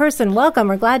normal person, welcome,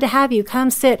 we're glad to have you, come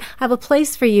sit, I have a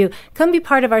place for you, come be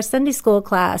part of our Sunday school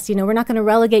class. We're not going to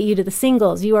relegate you to the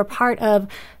singles. You are part of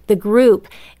the group.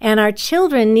 And our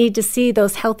children need to see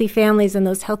those healthy families and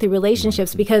those healthy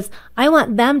relationships, because I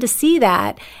want them to see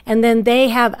that. And then they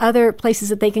have other places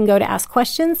that they can go to ask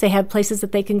questions. They have places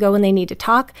that they can go when they need to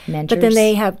talk. Mentors. But then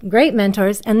they have great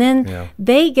mentors. And then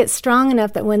they get strong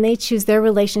enough that when they choose their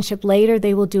relationship later,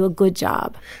 they will do a good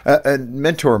job. A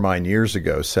mentor of mine years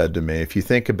ago said to me, if you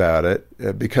think about it,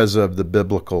 because of the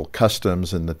biblical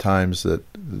customs and the times that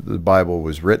the Bible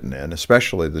was written in,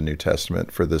 especially the New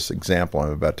Testament, for this example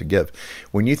I'm about to give.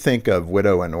 When you think of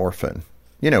widow and orphan,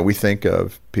 we think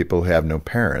of people who have no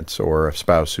parents or a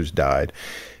spouse who's died.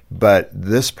 But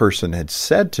this person had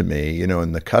said to me,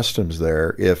 in the customs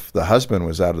there, if the husband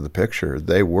was out of the picture,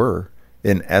 they were,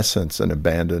 in essence, an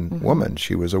abandoned woman.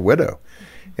 She was a widow.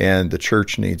 And the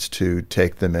church needs to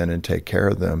take them in and take care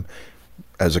of them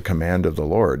as a command of the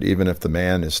Lord, even if the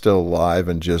man is still alive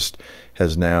and just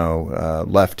has now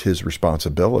left his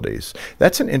responsibilities.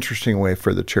 That's an interesting way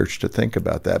for the church to think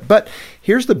about that. But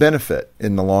here's the benefit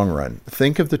in the long run.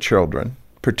 Think of the children,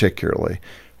 particularly,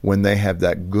 when they have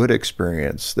that good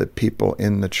experience that people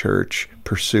in the church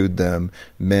pursued them,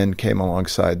 men came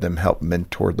alongside them, helped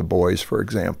mentor the boys, for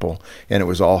example, and it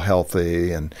was all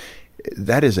healthy, and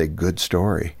that is a good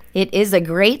story. It is a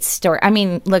great story. I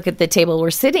mean, look at the table we're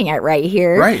sitting at right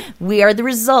here. Right. We are the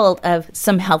result of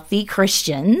some healthy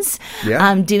Christians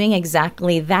doing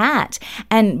exactly that.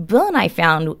 And Bill and I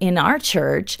found in our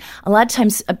church, a lot of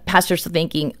times pastors are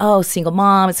thinking, oh, single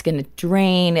mom, it's going to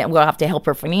drain, and we'll have to help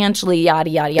her financially, yada,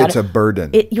 yada, yada. It's a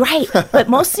burden. Right. But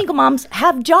most single moms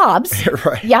have jobs.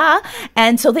 Right. Yeah.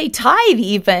 And so they tithe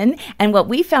even. And what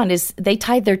we found is they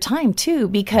tithe their time too,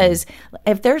 because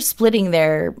if they're splitting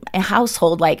their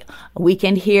household, like a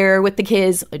weekend here with the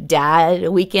kids, dad,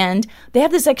 a weekend, they have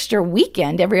this extra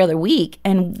weekend every other week.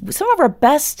 And some of our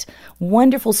best,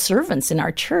 wonderful servants in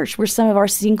our church were some of our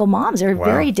single moms. They're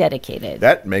very dedicated.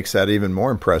 That makes that even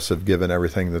more impressive given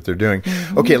everything that they're doing.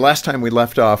 Okay, last time we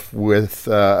left off with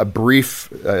a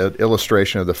brief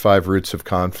illustration of the 5 roots of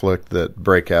conflict that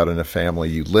break out in a family.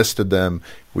 You listed them.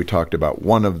 We talked about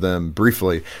one of them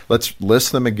briefly. Let's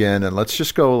list them again, and let's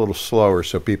just go a little slower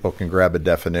so people can grab a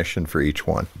definition for each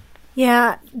one.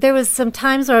 Yeah, there was some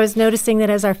times where I was noticing that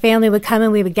as our family would come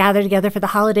and we would gather together for the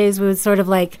holidays, we would sort of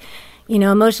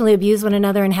emotionally abuse one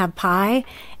another and have pie.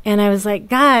 And I was like,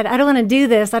 God, I don't want to do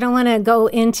this. I don't want to go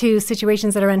into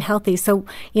situations that are unhealthy. So,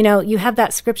 you have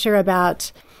that scripture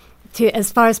about to,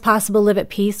 as far as possible, live at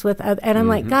peace with others. And I'm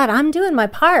like, God, I'm doing my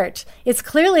part. It's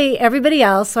clearly everybody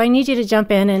else, so I need you to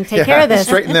jump in and take care of this.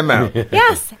 Straighten them out.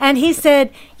 Yes. And he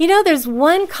said, there's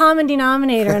one common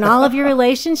denominator in all of your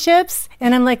relationships.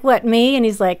 And I'm like, what, me? And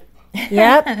he's like,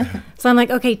 yep. So I'm like,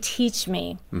 okay, teach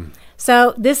me.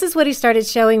 So this is what he started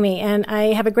showing me. And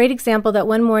I have a great example that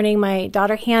one morning, my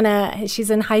daughter Hannah, she's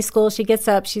in high school. She gets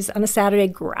up. She's on a Saturday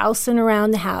grousing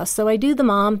around the house. So I do the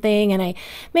mom thing and I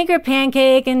make her a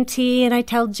pancake and tea and I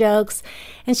tell jokes.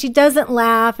 And she doesn't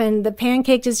laugh. And the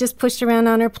pancake is just pushed around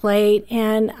on her plate.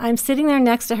 And I'm sitting there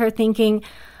next to her thinking,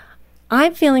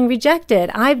 I'm feeling rejected.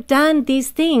 I've done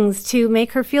these things to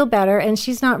make her feel better, and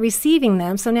she's not receiving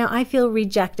them, so now I feel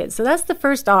rejected. So that's the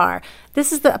first R.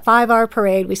 This is the 5R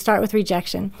parade. We start with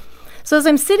rejection. So as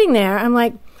I'm sitting there, I'm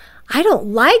like, I don't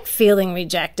like feeling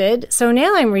rejected, so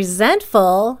now I'm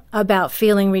resentful about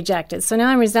feeling rejected. So now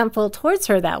I'm resentful towards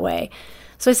her that way.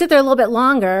 So I sit there a little bit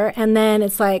longer, and then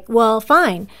it's like, well,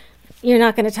 fine. You're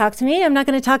not going to talk to me. I'm not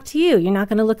going to talk to you. You're not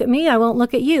going to look at me. I won't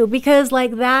look at you, because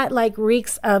that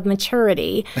reeks of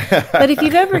maturity. But if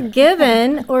you've ever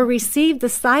given or received the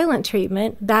silent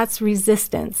treatment, that's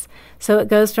resistance. So it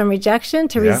goes from rejection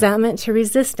to resentment to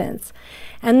resistance.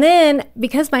 And then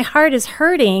because my heart is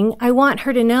hurting, I want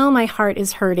her to know my heart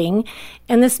is hurting.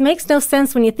 And this makes no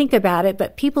sense when you think about it,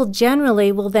 but people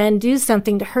generally will then do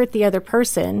something to hurt the other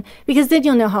person, because then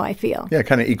you'll know how I feel. Yeah,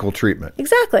 kind of equal treatment.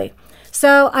 Exactly.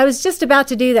 So I was just about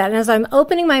to do that. And as I'm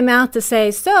opening my mouth to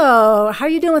say, so how are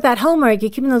you doing with that homework? You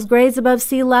keeping those grades above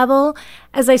sea level?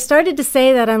 As I started to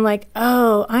say that, I'm like,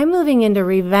 oh, I'm moving into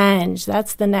revenge.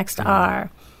 That's the next R.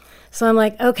 So I'm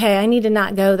like, okay, I need to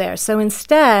not go there. So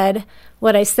instead,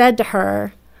 what I said to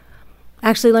her,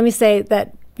 actually, let me say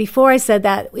that before I said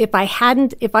that, if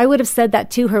I would have said that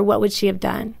to her, what would she have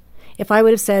done? If I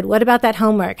would have said, what about that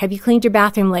homework? Have you cleaned your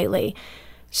bathroom lately?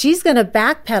 She's going to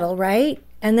backpedal, right?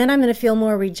 And then I'm going to feel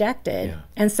more rejected. Yeah.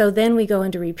 And so then we go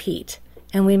into repeat.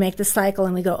 And we make the cycle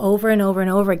and we go over and over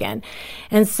and over again.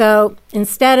 And so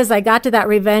instead, as I got to that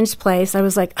revenge place, I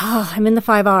was like, oh, I'm in the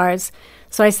 5 R's.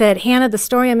 So I said, Hannah, the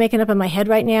story I'm making up in my head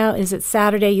right now is it's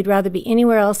Saturday. You'd rather be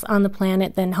anywhere else on the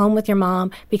planet than home with your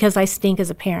mom because I stink as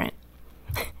a parent.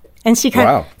 And she kind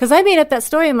of, because I made up that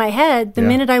story in my head the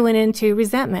minute I went into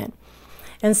resentment.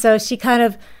 And so she kind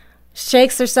of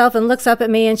shakes herself and looks up at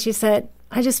me and she said,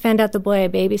 I just found out the boy I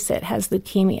babysit has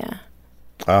leukemia.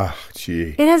 Ah,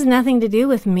 gee. It has nothing to do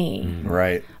with me.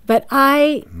 Right. But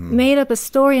I made up a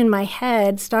story in my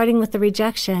head, starting with the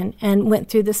rejection, and went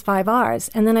through this 5 R's.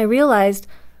 And then I realized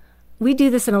we do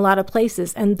this in a lot of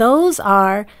places. And those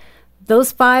 5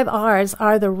 R's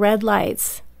are the red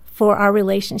lights for our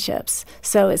relationships.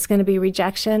 So it's going to be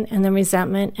rejection and then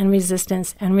resentment and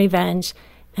resistance and revenge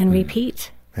and repeat.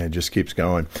 And it just keeps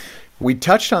going. We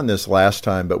touched on this last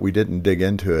time, but we didn't dig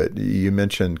into it. You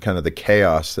mentioned kind of the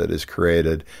chaos that is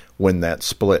created when that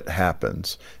split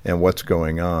happens and what's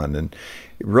going on. And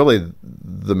really,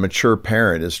 the mature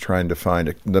parent is trying to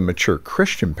find, the mature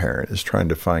Christian parent is trying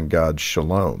to find God's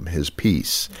shalom, his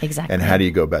peace. Exactly. And how do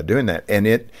you go about doing that? And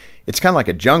it's kind of like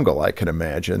a jungle, I can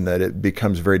imagine, that it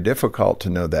becomes very difficult to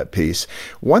know that peace.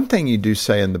 One thing you do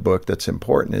say in the book that's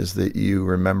important is that you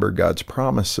remember God's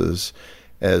promises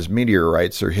as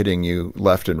meteorites are hitting you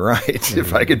left and right,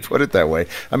 if I could put it that way.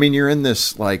 I mean, you're in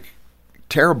this like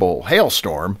terrible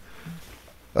hailstorm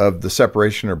of the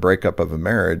separation or breakup of a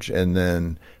marriage, and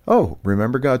then,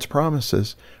 remember God's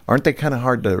promises. Aren't they kind of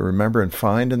hard to remember and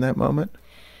find in that moment?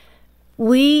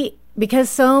 Because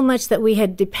so much that we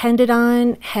had depended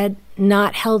on had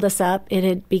not held us up, it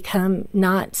had become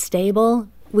not stable.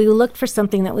 We looked for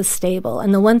something that was stable.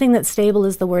 And the one thing that's stable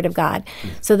is the Word of God.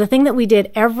 So the thing that we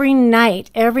did every night,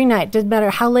 didn't matter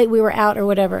how late we were out or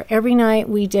whatever, every night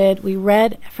we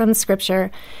read from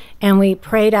Scripture, and we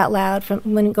prayed out loud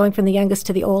going from the youngest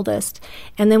to the oldest.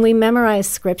 And then we memorized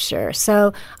Scripture.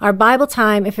 So our Bible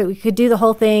time, if we could do the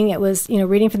whole thing, it was,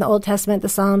 reading from the Old Testament, the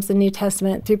Psalms, the New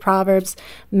Testament, through Proverbs,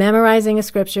 memorizing a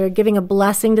Scripture, giving a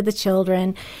blessing to the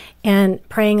children, and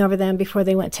praying over them before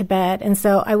they went to bed. And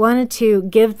so I wanted to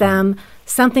give them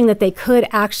something that they could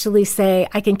actually say,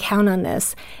 I can count on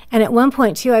this. And at one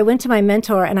point, too, I went to my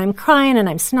mentor, and I'm crying, and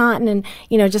I'm snotting, and,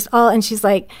 and she's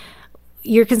like,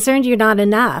 you're concerned you're not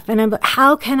enough. And I'm like,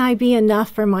 how can I be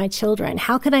enough for my children?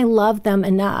 How can I love them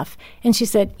enough? And she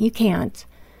said, you can't.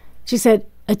 She said,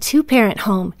 a 2-parent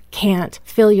home can't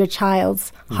fill your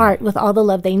child's heart with all the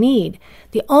love they need.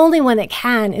 The only one that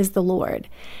can is the Lord.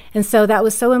 And so that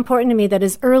was so important to me, that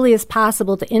as early as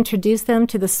possible to introduce them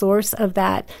to the source of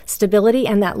that stability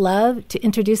and that love, to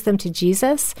introduce them to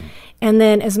Jesus. And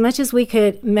then as much as we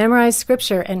could memorize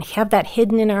Scripture and have that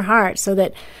hidden in our heart, so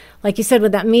that, like you said,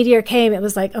 when that meteor came, it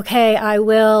was like, okay, I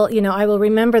will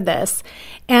remember this.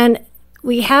 And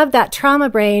we have that trauma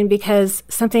brain because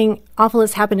something awful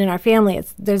has happened in our family.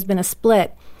 There's been a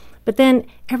split. But then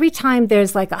every time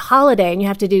there's like a holiday, and you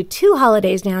have to do 2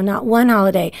 holidays now, not 1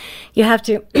 holiday, you have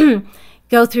to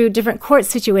go through different court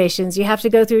situations. You have to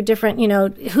go through different,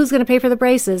 who's going to pay for the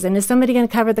braces, and is somebody going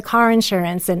to cover the car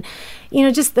insurance, and,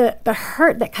 just the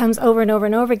hurt that comes over and over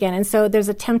and over again. And so there's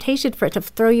a temptation for it to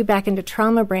throw you back into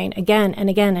trauma brain again and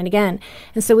again and again.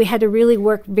 And so we had to really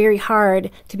work very hard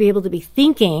to be able to be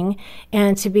thinking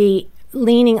and to be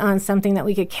leaning on something that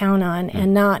we could count on,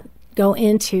 and not go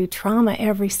into trauma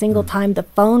every single time the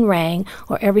phone rang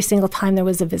or every single time there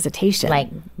was a visitation. Like,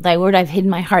 thy word I've hid in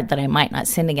my heart that I might not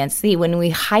sin against thee. When we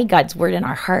hide God's word in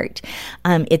our heart,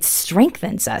 it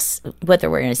strengthens us, whether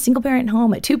we're in a single parent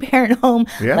home, a 2-parent home,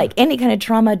 like any kind of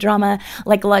drama.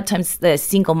 Like a lot of times the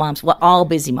single moms, all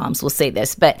busy moms will say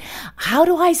this, but how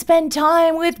do I spend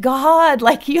time with God?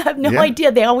 Like, you have no idea.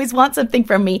 They always want something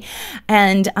from me.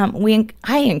 And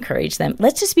I encourage them,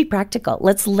 let's just be practical.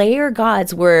 Let's layer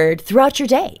God's word throughout your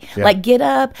day. Like, get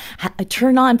up,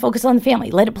 turn on Focus on the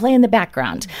Family, let it play in the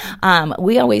background.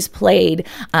 We always played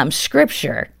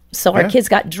Scripture. So our kids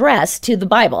got dressed to the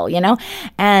Bible,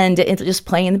 and it just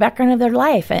playing in the background of their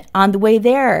life. And on the way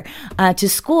there to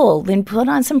school, then put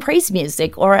on some praise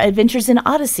music or Adventures in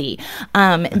Odyssey.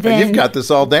 Then you've got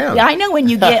this all down. Yeah, I know. When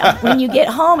you get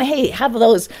home, hey, have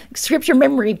those Scripture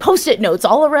memory Post-it notes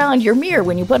all around your mirror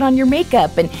when you put on your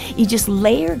makeup, and you just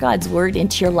layer God's word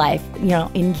into your life,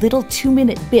 in little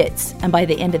 2-minute bits. And by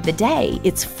the end of the day,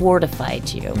 it's fortified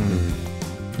you.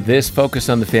 This Focus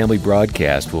on the Family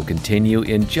broadcast will continue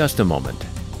in just a moment.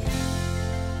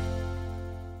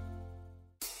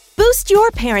 Boost your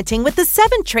parenting with the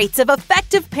 7 Traits of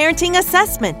Effective Parenting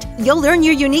Assessment. You'll learn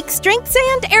your unique strengths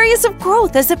and areas of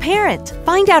growth as a parent.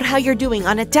 Find out how you're doing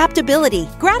on adaptability,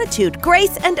 gratitude,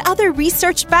 grace, and other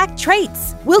research-backed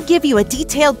traits. We'll give you a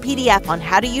detailed PDF on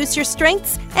how to use your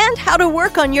strengths and how to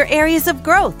work on your areas of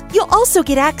growth. You'll also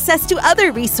get access to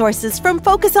other resources from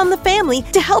Focus on the Family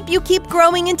to help you keep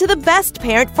growing into the best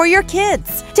parent for your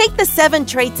kids. Take the 7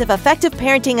 Traits of Effective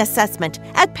Parenting Assessment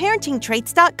at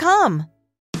parentingtraits.com.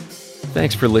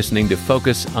 Thanks for listening to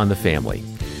Focus on the Family.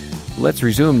 Let's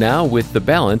resume now with the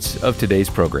balance of today's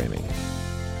programming.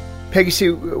 Peggy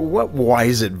Sue, what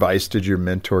wise advice did your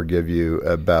mentor give you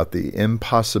about the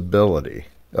impossibility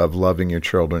of loving your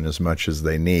children as much as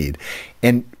they need?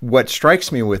 And what strikes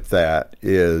me with that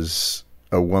is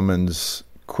a woman's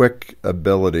quick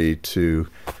ability to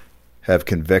have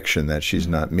conviction that she's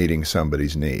not meeting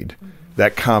somebody's need.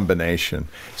 That combination.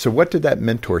 So what did that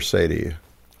mentor say to you?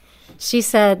 She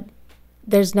said,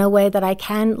 there's no way that I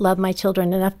can love my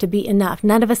children enough to be enough.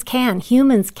 None of us can.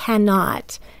 Humans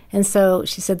cannot. And so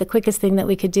she said the quickest thing that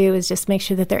we could do is just make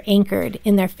sure that they're anchored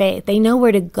in their faith. They know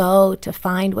where to go to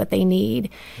find what they need.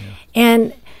 Yeah.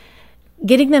 And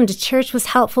getting them to church was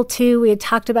helpful too. We had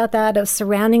talked about that, of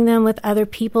surrounding them with other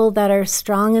people that are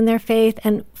strong in their faith.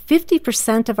 And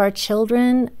 50% of our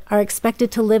children are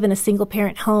expected to live in a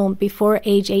single-parent home before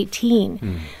age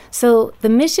 18. So the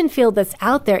mission field that's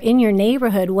out there in your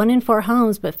neighborhood, 1 in 4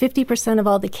 homes, but 50% of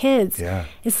all the kids,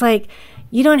 it's like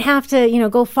you don't have to,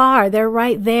 go far. They're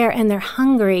right there, and they're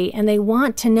hungry, and they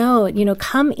want to know,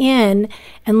 come in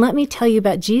and let me tell you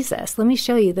about Jesus. Let me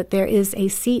show you that there is a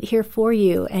seat here for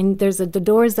you, and the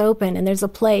door's open, and there's a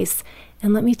place.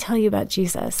 And let me tell you about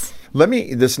Jesus.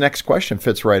 This next question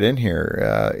fits right in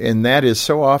here. And that is,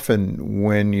 so often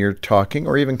when you're talking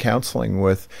or even counseling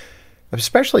with,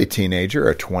 especially a teenager,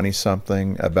 a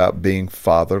 20-something, about being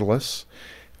fatherless,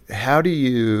 how do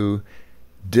you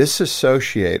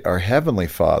disassociate our Heavenly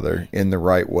Father in the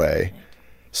right way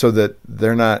so that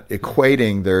they're not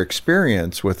equating their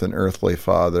experience with an earthly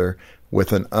father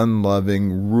with an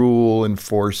unloving,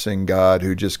 rule-enforcing God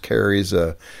who just carries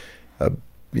a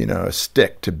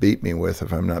stick to beat me with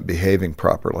if I'm not behaving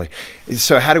properly.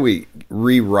 So how do we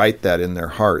rewrite that in their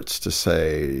hearts to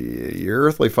say, your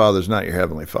earthly father's not your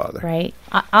Heavenly Father? Right.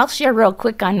 I'll share real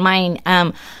quick on mine.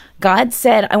 God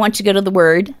said, I want you to go to the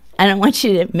Word, and I want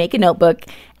you to make a notebook,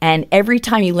 and every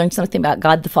time you learn something about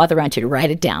God the Father, I want you to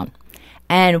write it down.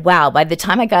 And wow, by the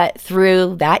time I got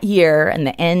through that year and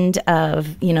the end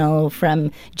of,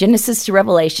 from Genesis to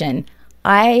Revelation,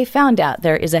 I found out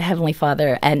there is a Heavenly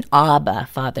Father, an Abba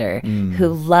Father, who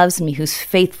loves me, who's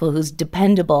faithful, who's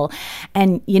dependable.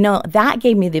 And, that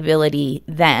gave me the ability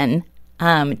then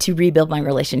to rebuild my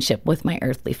relationship with my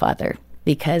earthly father,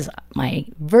 because my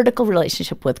vertical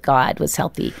relationship with God was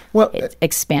healthy. Well, it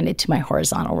expanded to my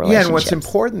horizontal relationships. Yeah, and what's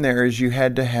important there is you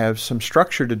had to have some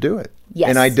structure to do it. Yes.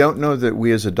 And I don't know that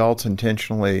we as adults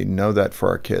intentionally know that for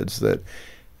our kids, that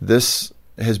this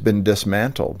has been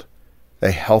dismantled. A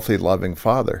healthy, loving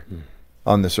father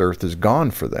on this earth is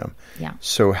gone for them. Yeah.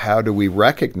 So how do we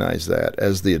recognize that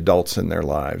as the adults in their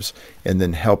lives and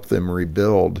then help them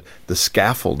rebuild the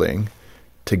scaffolding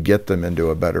to get them into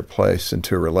a better place,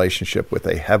 into a relationship with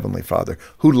a Heavenly Father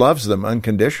who loves them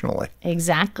unconditionally?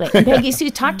 Exactly. And Peggy Sue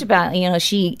talked about,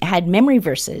 she had memory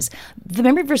verses. The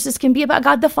memory verses can be about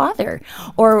God the Father.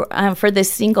 Or for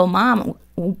this single mom,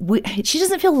 she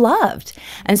doesn't feel loved.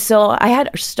 And so I had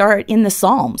her start in the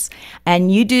Psalms.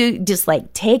 And you do just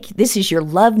this is your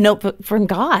love notebook from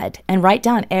God, and write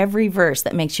down every verse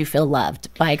that makes you feel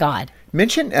loved by God.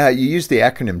 Mention, you used the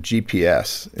acronym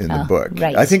GPS in the book.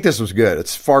 Right. I think this was good.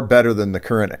 It's far better than the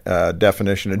current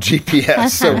definition of GPS.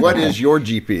 So what is your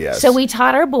GPS? So we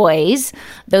taught our boys,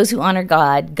 those who honor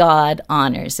God, God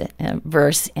honors,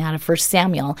 verse out of 1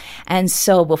 Samuel. And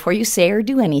so before you say or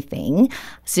do anything,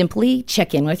 simply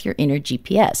check in with your inner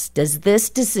GPS. Does this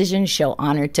decision show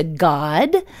honor to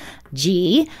God,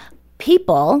 G,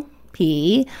 people,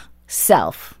 P,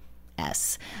 self,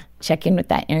 S? Check in with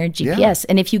that inner GPS. Yeah.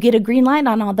 And if you get a green light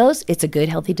on all those, it's a good,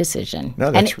 healthy decision. No,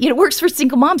 and it works for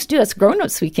single moms, too. As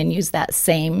grown-ups, we can use that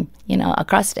same,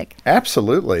 acrostic.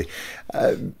 Absolutely.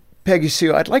 Peggy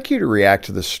Sue, I'd like you to react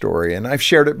to this story. And I've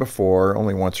shared it before,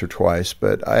 only once or twice,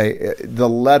 but the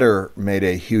letter made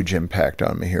a huge impact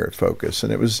on me here at Focus.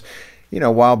 And it was, a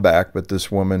while back, but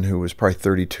this woman who was probably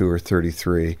 32 or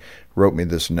 33 wrote me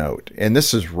this note. And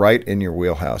this is right in your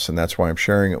wheelhouse, and that's why I'm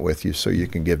sharing it with you, so you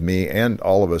can give me and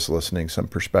all of us listening some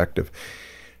perspective.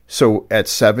 So at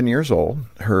 7 years old,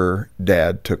 her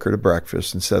dad took her to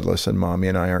breakfast and said, listen, Mommy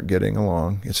and I aren't getting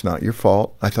along. It's not your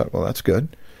fault. I thought, well, that's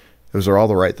good. Those are all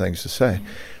the right things to say.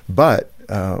 But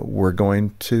we're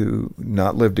going to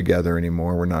not live together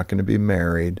anymore. We're not going to be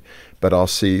married, but I'll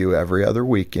see you every other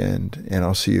weekend, and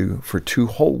I'll see you for 2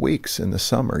 whole weeks in the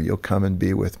summer. You'll come and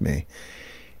be with me.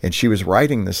 And she was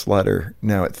writing this letter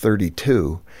now at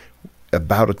 32,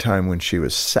 about a time when she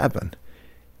was 7.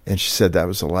 And she said, that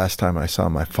was the last time I saw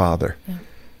my father. Yeah.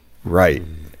 Right.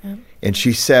 Yeah. And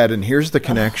she said, and here's the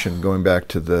connection, going back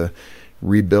to the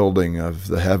rebuilding of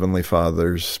the Heavenly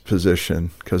Father's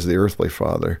position, because the earthly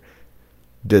father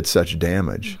did such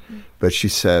damage. Mm-hmm. But she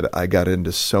said, I got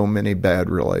into so many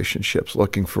bad relationships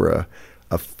looking for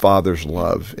a father's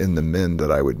love in the men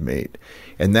that I would meet.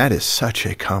 And that is such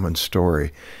a common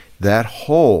story. That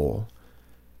hole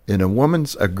in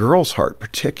a girl's heart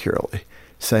particularly,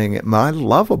 saying, am I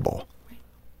lovable?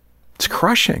 It's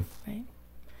crushing. Right.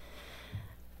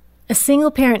 A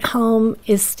single-parent home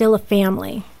is still a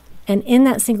family. And in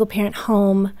that single-parent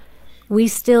home, we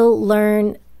still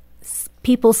learn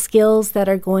people skills that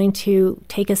are going to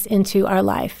take us into our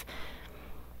life,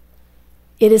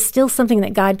 it is still something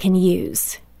that God can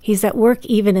use. He's at work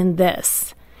even in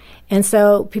this. And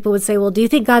so people would say, well, do you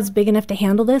think God's big enough to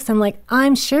handle this? I'm like,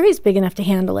 I'm sure he's big enough to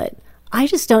handle it. I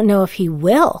just don't know if he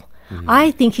will.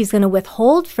 I think he's going to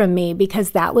withhold from me,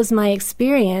 because that was my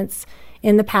experience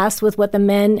in the past with what the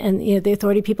men and the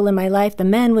authority people in my life, the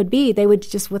men would be. They would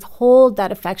just withhold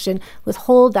that affection,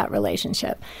 withhold that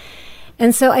relationship.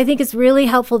 And so I think it's really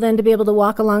helpful then to be able to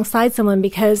walk alongside someone,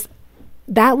 because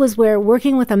that was where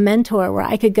working with a mentor, where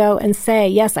I could go and say,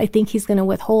 yes, I think he's going to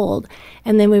withhold.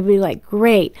 And then we'd be like,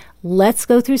 great, let's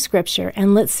go through Scripture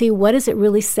and let's see, what does it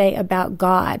really say about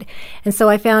God? And so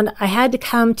I found I had to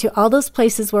come to all those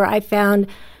places where I found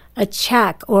a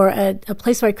check, or a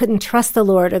place where I couldn't trust the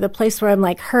Lord, or the place where I'm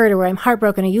like hurt, or where I'm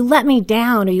heartbroken, or you let me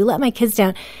down, or you let my kids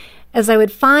down. As I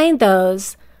would find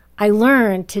those, I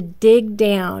learned to dig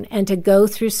down and to go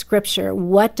through Scripture.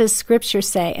 What does Scripture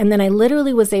say? And then I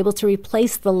literally was able to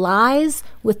replace the lies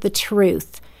with the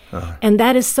truth. And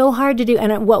that is so hard to do.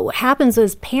 And what happens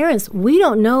is, parents, we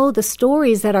don't know the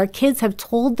stories that our kids have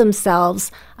told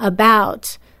themselves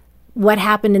about what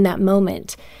happened in that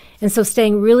moment. And so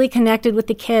staying really connected with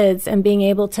the kids and being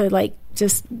able to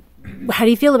just, how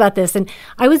do you feel about this? And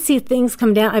I would see things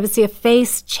come down. I would see a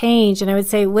face change, and I would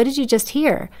say, what did you just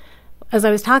hear? As I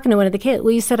was talking to one of the kids,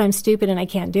 well, you said I'm stupid and I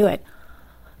can't do it.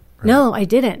 Right. No, I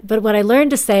didn't. But what I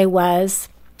learned to say was,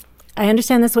 I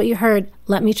understand that's what you heard.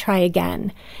 Let me try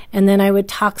again. And then I would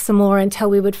talk some more until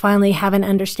we would finally have an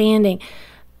understanding.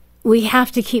 We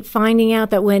have to keep finding out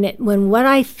that when what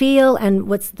I feel and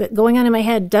what's going on in my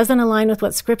head doesn't align with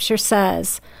what Scripture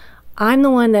says, I'm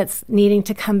the one that's needing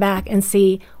to come back and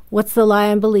see, what's the lie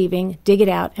I'm believing, dig it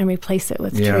out, and replace it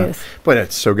with truth. Boy,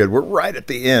 that's so good. We're right at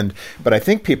the end. But I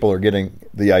think people are getting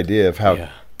the idea of how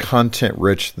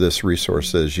content-rich this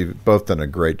resource is. You've both done a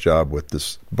great job with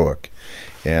this book,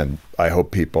 and I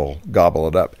hope people gobble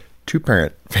it up.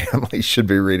 Two-parent families should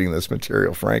be reading this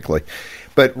material, frankly.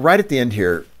 But right at the end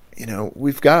here,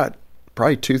 we've got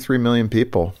probably 2-3 million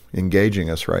people engaging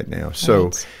us right now.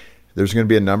 So there's going to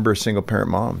be a number of single-parent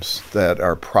moms that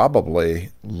are probably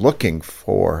looking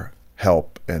for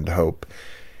help and hope.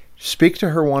 Speak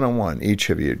to her one-on-one, each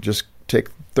of you. Just take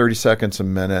 30 seconds, a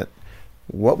minute.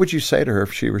 What would you say to her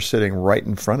if she were sitting right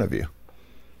in front of you?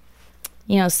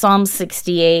 Psalm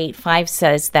 68:5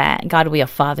 says that God will be a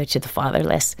father to the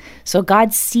fatherless. So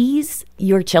God sees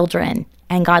your children,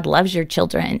 and God loves your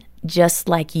children just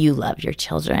like you love your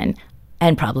children,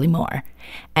 and probably more.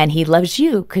 And he loves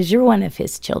you because you're one of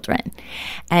his children.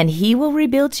 And he will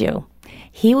rebuild you.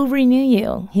 He will renew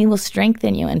you. He will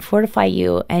strengthen you and fortify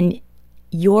you. And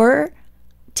your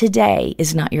today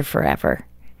is not your forever.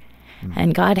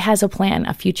 And God has a plan,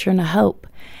 a future, and a hope.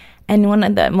 And one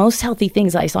of the most healthy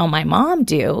things I saw my mom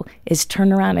do is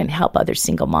turn around and help other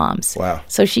single moms. Wow.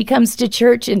 So she comes to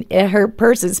church and her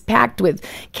purse is packed with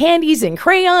candies and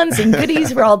crayons and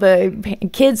goodies for all the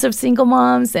kids of single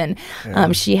moms. And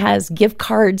she has gift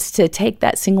cards to take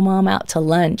that single mom out to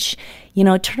lunch.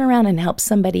 Turn around and help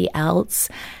somebody else.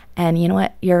 And you know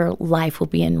what? Your life will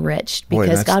be enriched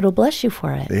because God will bless you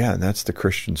for it. Yeah, and that's the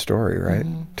Christian story, right?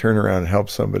 Turn around and help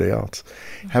somebody else.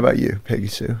 How about you, Peggy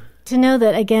Sue? To know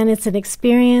that, again, it's an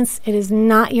experience. It is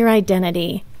not your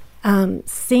identity.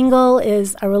 Single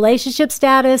is a relationship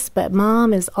status, but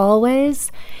mom is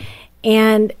always.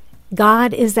 And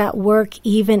God is at work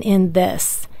even in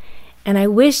this. And I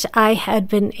wish I had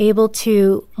been able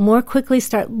to more quickly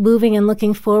start moving and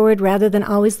looking forward rather than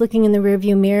always looking in the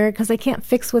rearview mirror, because I can't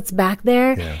fix what's back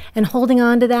there. Yeah. And holding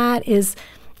on to that is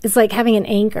like having an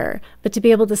anchor. But to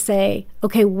be able to say,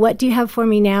 okay, what do you have for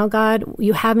me now, God?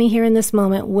 You have me here in this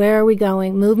moment. Where are we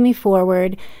going? Move me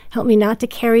forward. Help me not to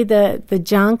carry the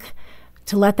junk,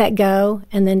 to let that go,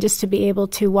 and then just to be able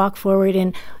to walk forward.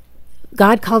 And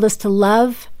God called us to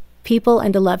love people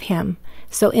and to love him.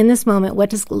 So in this moment, what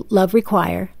does love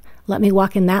require? Let me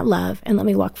walk in that love and let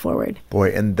me walk forward.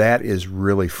 Boy, and that is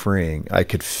really freeing. I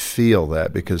could feel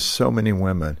that, because so many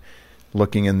women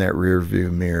looking in that rearview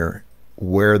mirror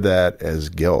wear that as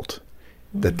guilt,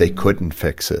 that they couldn't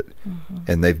fix it.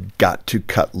 And they've got to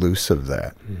cut loose of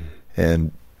that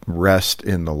and rest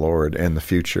in the Lord and the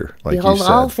future, like Behold, you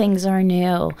said. all things are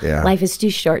new. Yeah. Life is too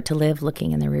short to live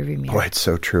looking in the rearview mirror. Boy, it's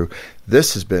so true.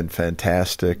 This has been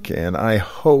fantastic, and I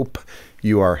hope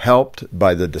you are helped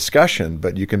by the discussion,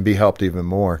 but you can be helped even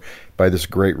more by this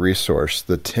great resource,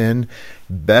 The 10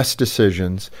 Best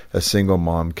Decisions a Single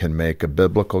Mom Can Make, a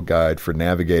biblical guide for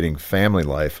navigating family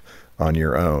life on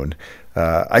your own.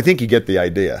 I think you get the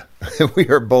idea. We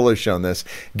are bullish on this.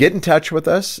 Get in touch with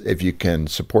us. If you can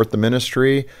support the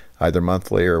ministry, either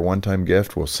monthly or a one-time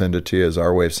gift, we'll send it to you as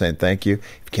our way of saying thank you.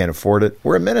 If you can't afford it,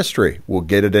 we're a ministry. We'll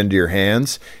get it into your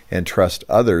hands and trust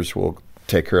others will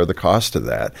take care of the cost of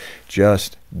that.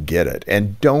 Just get it.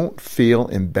 And don't feel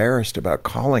embarrassed about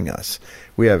calling us.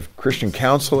 We have Christian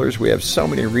counselors. We have so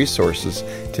many resources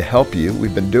to help you.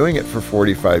 We've been doing it for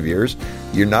 45 years.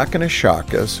 You're not going to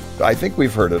shock us. I think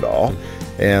we've heard it all.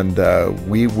 And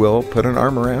we will put an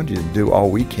arm around you and do all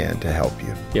we can to help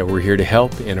you. Yeah, we're here to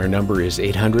help, and our number is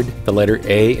 800, the letter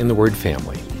A in the word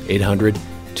family,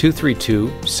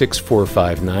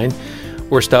 800-232-6459,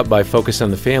 or stop by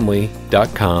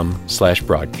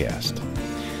focusonthefamily.com/broadcast.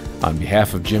 On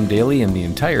behalf of Jim Daly and the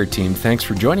entire team, thanks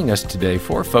for joining us today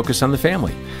for Focus on the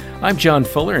Family. I'm John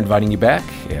Fuller, inviting you back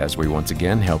as we once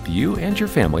again help you and your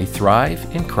family thrive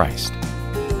in Christ.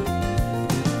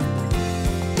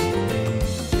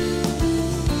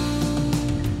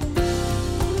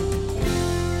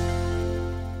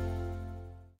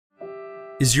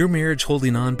 Is your marriage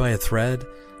holding on by a thread?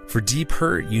 For deep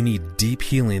hurt, you need deep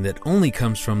healing that only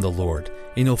comes from the Lord.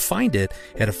 And you'll find it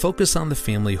at a Focus on the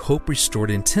Family Hope Restored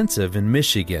Intensive in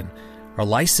Michigan. Our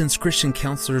licensed Christian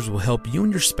counselors will help you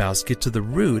and your spouse get to the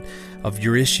root of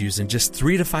your issues in just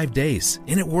 3 to 5 days.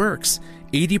 And it works.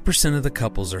 80% of the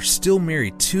couples are still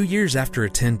married 2 years after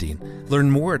attending.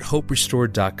 Learn more at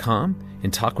hoperestored.com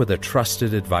and talk with a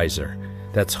trusted advisor.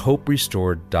 That's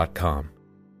hoperestored.com.